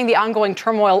some are saying the ongoing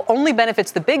turmoil only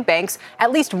benefits the big banks,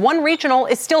 at least one regional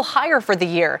is still higher for the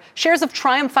year. Shares of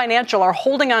Triumph Financial are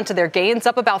holding on to their gains,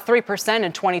 up about 3%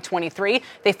 in 2023.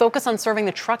 They focus on serving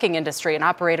the trucking industry and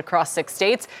operate across 6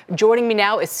 states. Joining me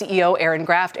now is CEO Aaron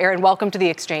Graft. Aaron, welcome to the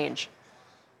Exchange.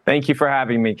 Thank you for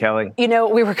having me, Kelly. You know,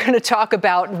 we were going to talk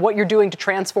about what you're doing to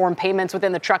transform payments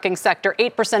within the trucking sector,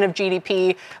 8% of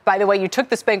GDP. By the way, you took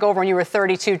this bank over when you were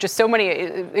 32. Just so many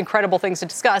incredible things to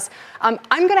discuss. I'm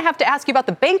going to have to ask you about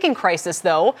the banking crisis,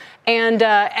 though. And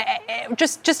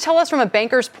just tell us from a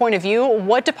banker's point of view,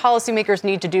 what do policymakers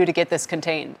need to do to get this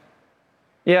contained?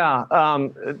 Yeah,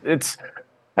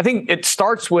 I think it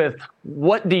starts with,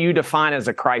 what do you define as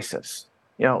a crisis?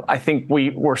 You know, I think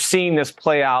we're seeing this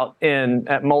play out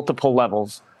at multiple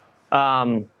levels.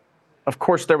 Of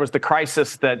course, there was the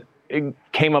crisis that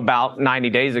came about 90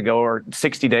 days ago or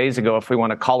 60 days ago, if we want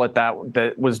to call it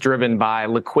that was driven by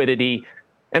liquidity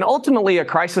and ultimately a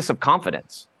crisis of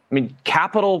confidence. I mean,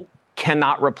 capital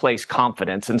cannot replace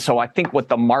confidence. And so I think what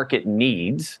the market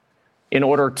needs in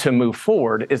order to move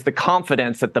forward is the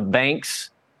confidence that the banks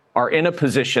are in a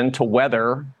position to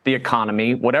weather the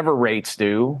economy, whatever rates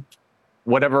do.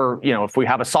 Whatever, if we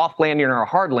have a soft landing or a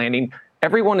hard landing,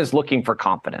 everyone is looking for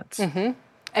confidence. Mm-hmm.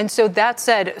 And so that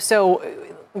said,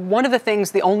 one of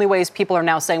the only ways people are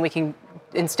now saying we can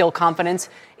instill confidence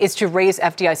is to raise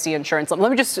FDIC insurance.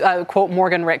 Let me just quote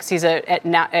Morgan Ricks. He's at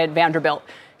Vanderbilt.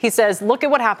 He says, look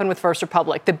at what happened with First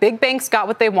Republic. The big banks got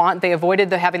what they want. They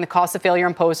avoided having the cost of failure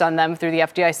imposed on them through the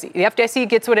FDIC. The FDIC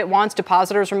gets what it wants.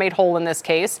 Depositors were made whole in this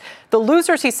case. The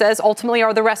losers, he says, ultimately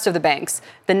are the rest of the banks,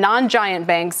 the non-giant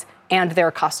banks, and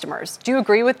their customers. Do you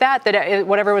agree with that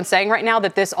what everyone's saying right now,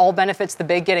 that this all benefits the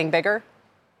big getting bigger?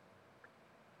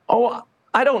 Oh,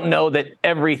 I don't know that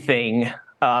everything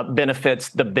benefits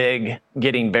the big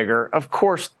getting bigger. Of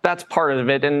course, that's part of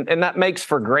it. And that makes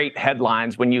for great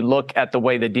headlines when you look at the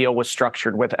way the deal was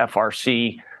structured with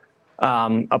FRC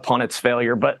upon its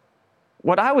failure. But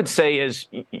what I would say is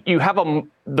you have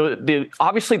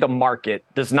obviously the market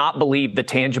does not believe the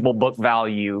tangible book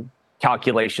value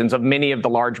calculations of many of the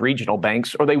large regional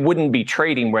banks, or they wouldn't be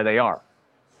trading where they are.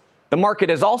 The market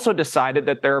has also decided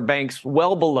that there are banks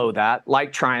well below that,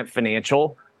 like Triumph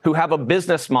Financial, who have a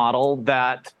business model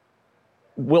that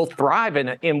will thrive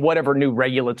in whatever new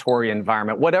regulatory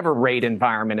environment, whatever rate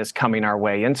environment is coming our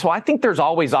way. And so I think there's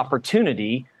always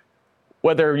opportunity,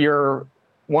 whether you're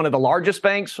one of the largest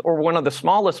banks or one of the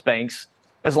smallest banks,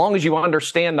 as long as you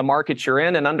understand the markets you're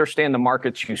in and understand the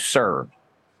markets you serve.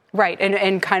 Right.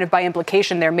 And kind of by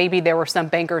implication there, maybe there were some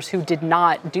bankers who did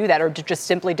not do that or just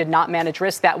simply did not manage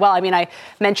risk that well. I mean, I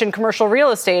mentioned commercial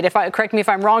real estate. Correct me if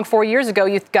I'm wrong, 4 years ago,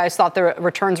 you guys thought the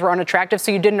returns were unattractive,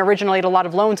 so you didn't originate a lot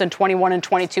of loans in 21 and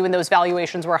 22, and those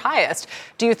valuations were highest.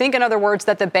 Do you think, in other words,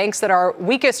 that the banks that are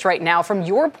weakest right now, from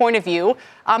your point of view,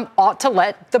 ought to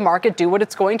let the market do what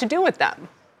it's going to do with them?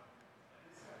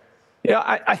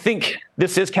 Yeah, I think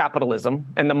this is capitalism,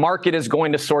 and the market is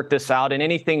going to sort this out. And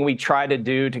anything we try to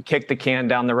do to kick the can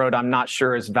down the road, I'm not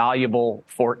sure is valuable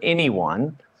for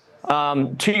anyone.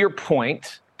 To your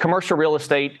point, commercial real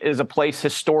estate is a place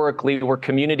historically where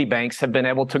community banks have been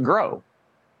able to grow.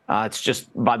 It's just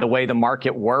by the way the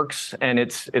market works, and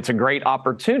it's a great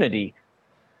opportunity.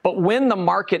 But when the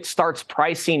market starts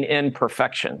pricing in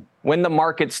perfection, when the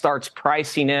market starts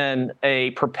pricing in a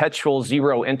perpetual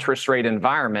zero interest rate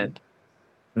environment,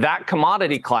 that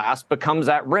commodity class becomes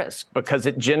at risk because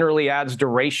it generally adds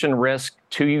duration risk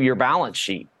to your balance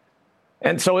sheet.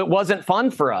 And so it wasn't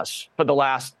fun for us for the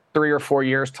last 3 or 4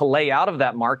 years to lay out of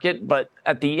that market. But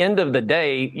at the end of the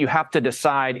day, you have to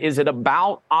decide, is it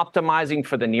about optimizing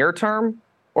for the near term?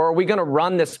 Or are we going to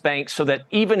run this bank so that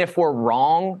even if we're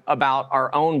wrong about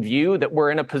our own view, that we're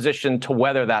in a position to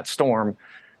weather that storm?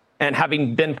 And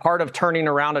having been part of turning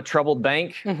around a troubled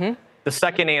bank, The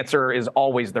second answer is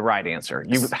always the right answer.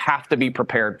 You have to be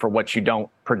prepared for what you don't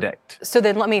predict. So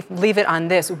then let me leave it on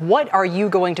this. What are you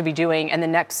going to be doing in the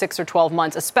next 6 or 12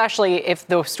 months, especially if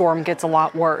the storm gets a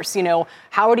lot worse?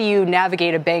 How do you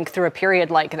navigate a bank through a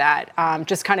period like that?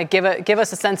 Just kind of give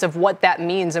us a sense of what that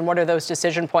means and what are those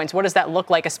decision points? What does that look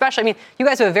like? Especially, you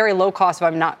guys have a very low cost, if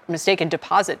I'm not mistaken,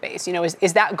 deposit base.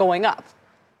 Is that going up?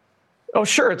 Oh,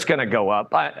 sure, it's going to go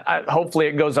up. Hopefully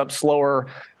it goes up slower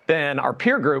than our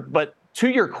peer group. But to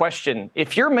your question,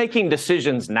 if you're making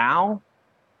decisions now,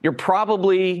 you're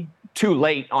probably too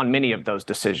late on many of those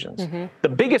decisions. Mm-hmm. The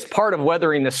biggest part of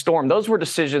weathering the storm, those were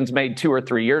decisions made 2 or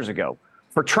 3 years ago.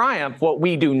 For Triumph, what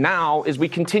we do now is we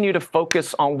continue to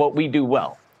focus on what we do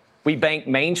well. We bank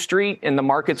Main Street in the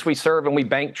markets we serve, and we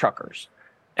bank truckers.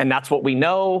 And that's what we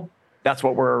know. That's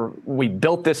what we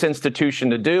built this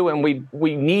institution to do. And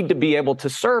we need to be able to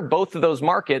serve both of those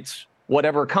markets,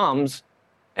 whatever comes.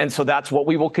 And so that's what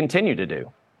we will continue to do.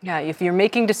 Yeah, if you're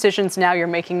making decisions now, you're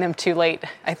making them too late.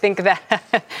 I think that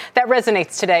that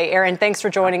resonates today. Aaron, thanks for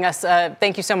joining us.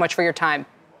 Thank you so much for your time.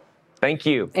 Thank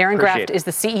you. Aaron Graft is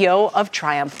the CEO of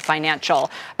Triumph Financial.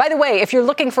 By the way, if you're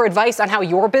looking for advice on how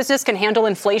your business can handle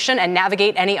inflation and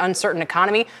navigate any uncertain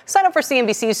economy, sign up for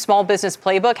CNBC's Small Business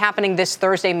Playbook happening this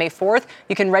Thursday, May 4th.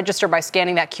 You can register by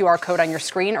scanning that QR code on your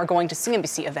screen or going to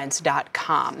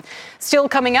CNBCevents.com. Still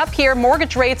coming up here,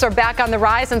 mortgage rates are back on the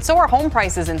rise, and so are home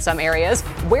prices in some areas,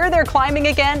 where they're climbing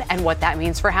again, and what that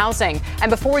means for housing.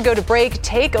 And before we go to break,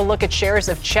 take a look at shares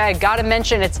of Chegg. Got to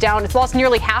mention it's lost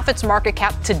nearly half its market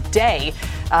cap today.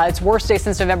 Its worst day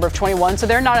since November of 21, so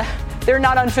they're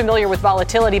not unfamiliar with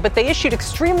volatility, but they issued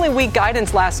extremely weak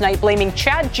guidance last night, blaming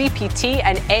ChatGPT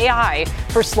and AI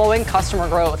for slowing customer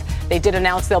growth. They did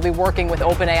announce they'll be working with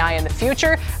OpenAI in the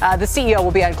future. The CEO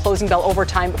will be on Closing Bell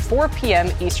Overtime, 4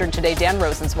 p.m. Eastern today. Dan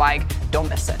Rosenzweig, don't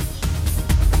miss it.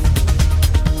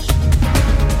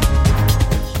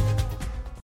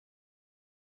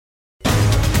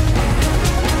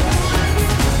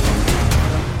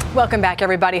 Welcome back,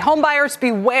 everybody. Home buyers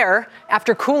beware.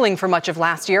 After cooling for much of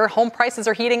last year, home prices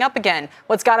are heating up again.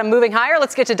 What's got them moving higher?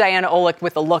 Let's get to Diana Olick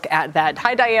with a look at that.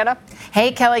 Hi, Diana.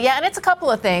 Hey, Kelly. Yeah, and it's a couple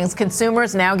of things.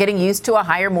 Consumers now getting used to a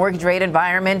higher mortgage rate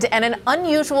environment and an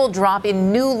unusual drop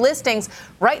in new listings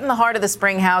right in the heart of the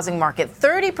spring housing market.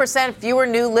 30% fewer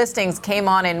new listings came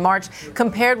on in March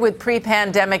compared with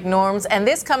pre-pandemic norms, and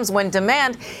this comes when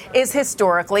demand is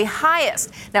historically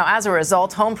highest. Now, as a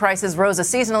result, home prices rose a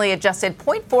seasonally adjusted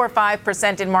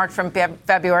 0.45% in March from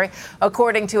February,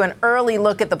 according to an early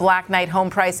look at the Black Knight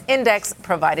Home Price Index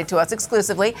provided to us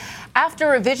exclusively. After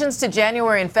revisions to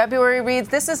January and February reads,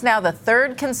 this is now the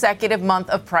third consecutive month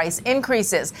of price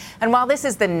increases. And while this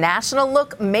is the national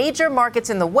look, major markets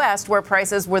in the West, where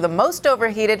prices were the most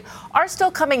overheated, are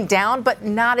still coming down, but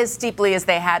not as steeply as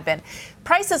they had been.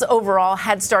 Prices overall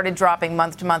had started dropping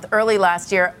month to month early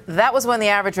last year. That was when the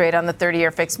average rate on the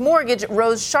 30-year fixed mortgage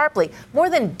rose sharply, more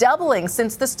than doubling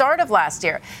since the start of last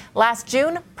year. Last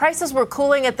June, prices were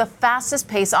cooling at the fastest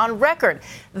pace on record.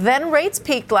 Then rates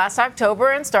peaked last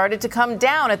October and started to come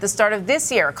down at the start of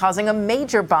this year, causing a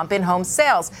major bump in home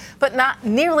sales, but not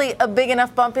nearly a big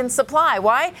enough bump in supply.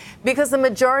 Why? Because the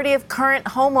majority of current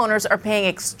homeowners are paying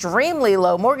extremely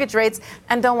low mortgage rates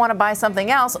and don't want to buy something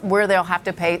else where they'll have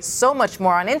to pay so much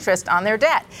more on interest on their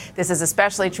debt. This is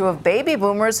especially true of baby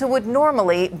boomers who would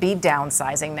normally be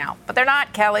downsizing now. But they're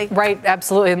not, Kelly. Right,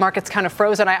 absolutely. The market's kind of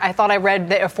frozen. I thought I read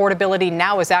that affordability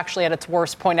now is actually at its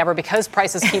worst point ever because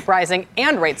prices keep rising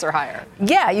and rates are higher.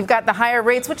 Yeah, you've got the higher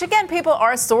rates, which again, people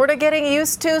are sort of getting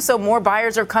used to. So more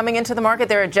buyers are coming into the market.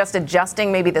 They're just adjusting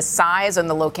maybe the size and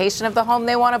the location of the home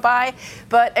they want to buy.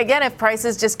 But again, if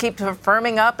prices just keep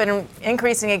firming up and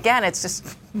increasing again, it's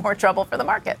just more trouble for the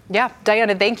market. Yeah,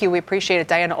 Diana, thank you. We appreciate it.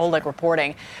 Diana Olick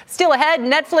reporting. Still ahead,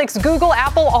 Netflix, Google,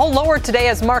 Apple all lower today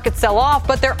as markets sell off,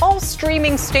 but they're all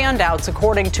streaming standouts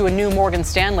according to a new Morgan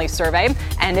Stanley survey.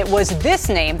 And it was this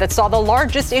name that saw the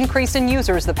largest increase in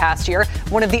users the past year,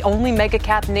 one of the only mega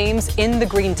cap names in the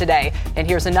green today. And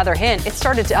here's another hint. It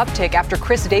started to uptick after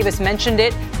Chris Davis mentioned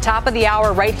it. Top of the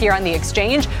hour right here on The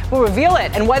Exchange. We'll reveal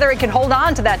it and whether it can hold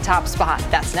on to that top spot.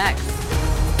 That's next.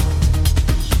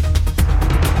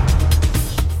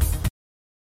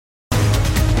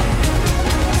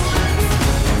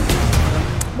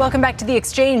 Welcome back to The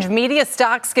Exchange. Media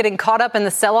stocks getting caught up in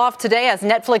the sell-off today as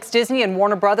Netflix, Disney, and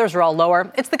Warner Brothers are all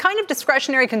lower. It's the kind of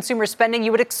discretionary consumer spending you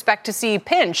would expect to see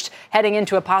pinched heading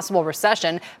into a possible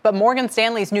recession. But Morgan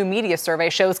Stanley's new media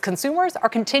survey shows consumers are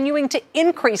continuing to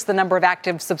increase the number of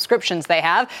active subscriptions they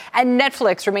have, and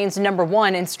Netflix remains number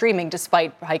one in streaming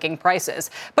despite hiking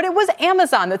prices. But it was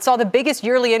Amazon that saw the biggest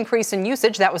yearly increase in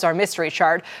usage. That was our mystery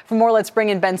chart. For more, let's bring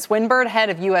in Ben Swinburne,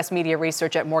 head of U.S. Media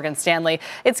Research at Morgan Stanley.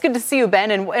 It's good to see you,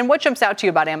 Ben. And what jumps out to you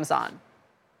about Amazon?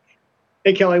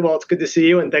 Hey, Kelly. Well, it's good to see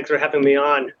you, and thanks for having me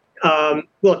on.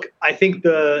 Look, I think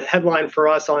the headline for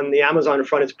us on the Amazon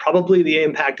front is probably the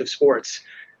impact of sports.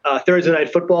 Thursday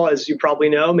Night Football, as you probably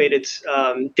know, made its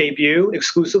debut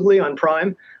exclusively on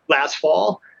Prime last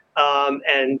fall.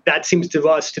 And that seems to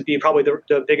us to be probably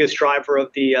the biggest driver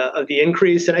of the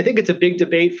increase. And I think it's a big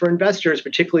debate for investors,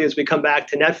 particularly as we come back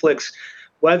to Netflix,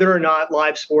 whether or not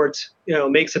live sports,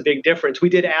 makes a big difference. We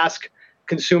did ask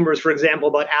consumers, for example,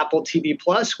 about Apple TV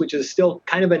Plus, which is still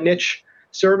kind of a niche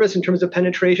service in terms of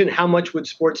penetration. How much would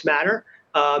sports matter?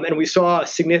 And we saw a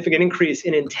significant increase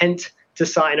in intent to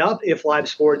sign up if live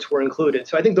sports were included.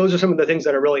 So I think those are some of the things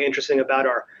that are really interesting about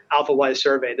our AlphaWise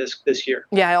survey this year.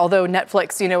 Yeah, although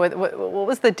Netflix, what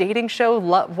was the dating show?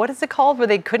 What is it called where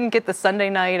they couldn't get the Sunday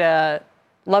night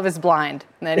Love is Blind.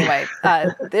 Anyway,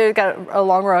 they've got a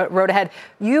long road ahead.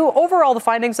 Overall, the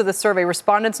findings of the survey,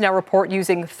 respondents now report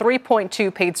using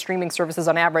 3.2 paid streaming services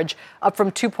on average, up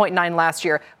from 2.9 last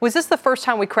year. Was this the first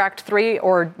time we cracked 3,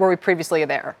 or were we previously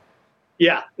there?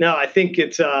 Yeah, no, I think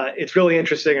it's really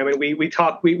interesting. I mean, we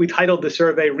titled the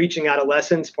survey "Reaching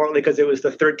Adolescence," partly because it was the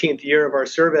 13th year of our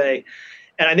survey.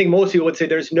 And I think most people would say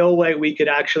there's no way we could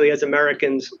actually, as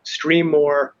Americans, stream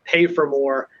more, pay for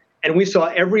more. And we saw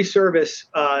every service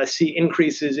see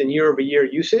increases in year-over-year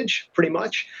usage, pretty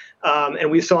much.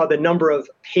 And we saw the number of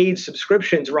paid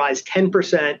subscriptions rise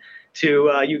 10%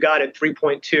 to, you got it,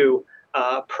 3.2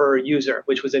 per user,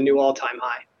 which was a new all-time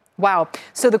high. Wow.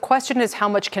 So the question is, how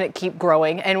much can it keep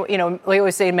growing? And, we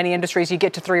always say in many industries, you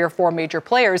get to 3 or 4 major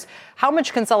players. How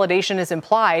much consolidation is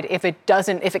implied if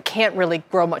it can't really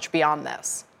grow much beyond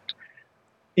this?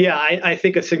 Yeah, I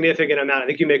think a significant amount. I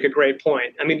think you make a great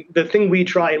point. I mean, the thing we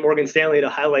try in Morgan Stanley to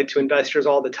highlight to investors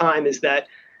all the time is that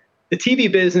the TV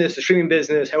business, the streaming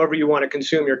business, however you want to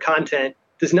consume your content,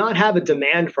 does not have a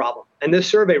demand problem. And this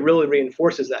survey really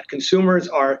reinforces that. Consumers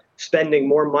are spending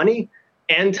more money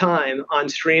and time on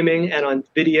streaming and on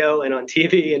video and on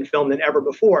TV and film than ever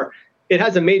before. It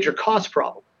has a major cost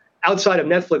problem. Outside of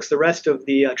Netflix, the rest of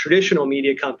the traditional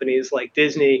media companies like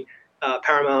Disney,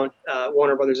 Paramount,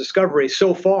 Warner Brothers Discovery,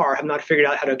 so far have not figured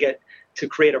out how to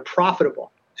create a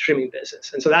profitable streaming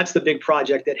business. And so that's the big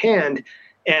project at hand.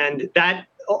 And that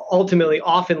ultimately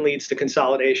often leads to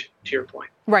consolidation, to your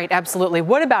point. Right, absolutely.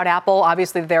 What about Apple?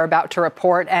 Obviously, they're about to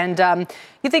report. And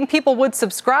you think people would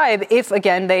subscribe if,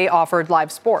 again, they offered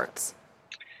live sports?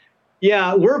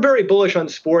 Yeah, we're very bullish on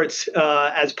sports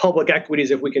as public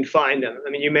equities if we can find them. I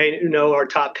mean, you may know our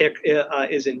top pick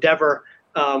is Endeavor.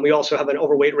 We also have an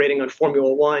overweight rating on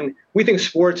Formula One. We think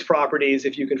sports properties,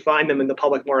 if you can find them in the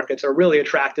public markets, are really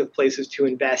attractive places to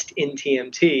invest in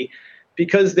TMT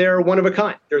because they're one of a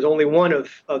kind. There's only one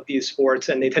of these sports,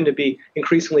 and they tend to be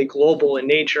increasingly global in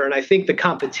nature. And I think the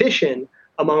competition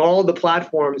among all the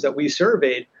platforms that we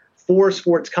surveyed for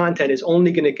sports content is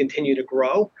only going to continue to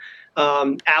grow.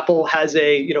 Apple has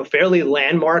a fairly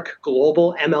landmark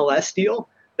global MLS deal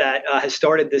that has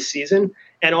started this season.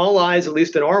 And all eyes, at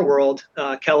least in our world,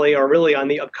 Kelly, are really on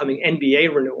the upcoming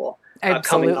NBA renewal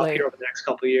coming up here over the next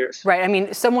couple of years. Right. I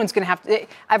mean, someone's going to have to.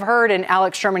 I've heard, and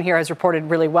Alex Sherman here has reported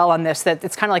really well on this, that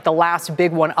it's kind of like the last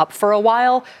big one up for a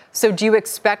while. So do you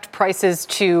expect prices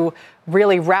to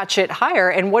really ratchet higher?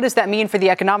 And what does that mean for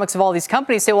the economics of all these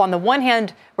companies? So on the one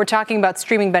hand, we're talking about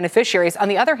streaming beneficiaries. On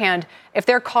the other hand, if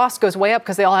their cost goes way up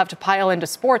because they all have to pile into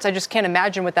sports, I just can't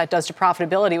imagine what that does to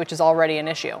profitability, which is already an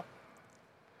issue.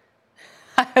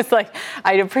 It's like,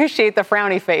 I appreciate the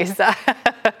frowny face.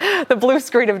 The blue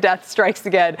screen of death strikes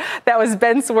again. That was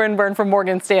Ben Swinburne from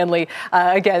Morgan Stanley.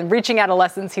 Again, reaching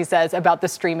adolescence, he says, about the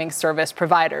streaming service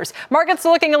providers. Markets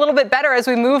looking a little bit better as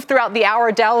we move throughout the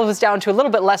hour. Dow was down to a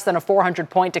little bit less than a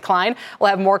 400-point decline. We'll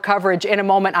have more coverage in a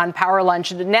moment on Power Lunch.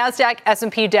 The NASDAQ,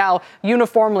 S&P, Dow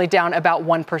uniformly down about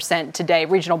 1% today.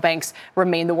 Regional banks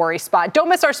remain the worry spot. Don't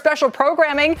miss our special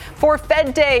programming for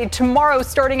Fed Day tomorrow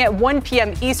starting at 1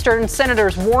 p.m. Eastern.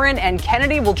 Senators Warren and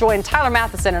Kennedy will join Tyler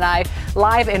Matheson and I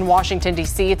live in Washington,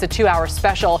 D.C. It's a 2-hour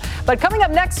special. But coming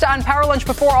up next on Power Lunch,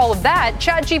 before all of that,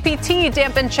 ChatGPT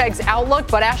dampened Chegg's outlook,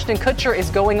 but Ashton Kutcher is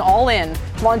going all in,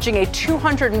 launching a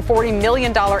 $240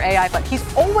 million AI fund.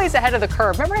 He's always ahead of the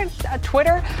curve. Remember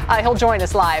Twitter? He'll join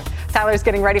us live. Tyler's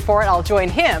getting ready for it. I'll join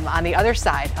him on the other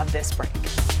side of this break.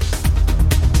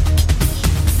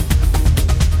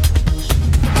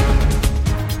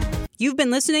 You've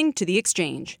been listening to The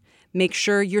Exchange. Make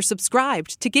sure you're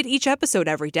subscribed to get each episode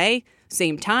every day.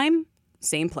 Same time,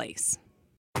 same place.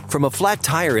 From a flat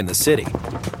tire in the city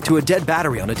to a dead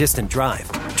battery on a distant drive,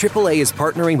 AAA is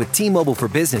partnering with T-Mobile for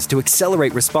Business to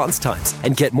accelerate response times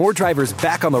and get more drivers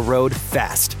back on the road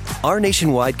fast. Our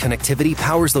nationwide connectivity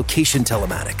powers location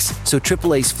telematics, so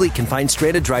AAA's fleet can find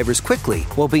stranded drivers quickly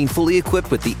while being fully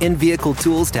equipped with the in-vehicle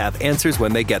tools to have answers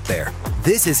when they get there.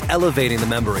 This is elevating the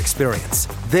member experience.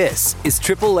 This is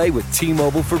AAA with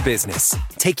T-Mobile for Business.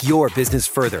 Take your business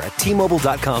further at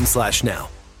T-Mobile.com/now.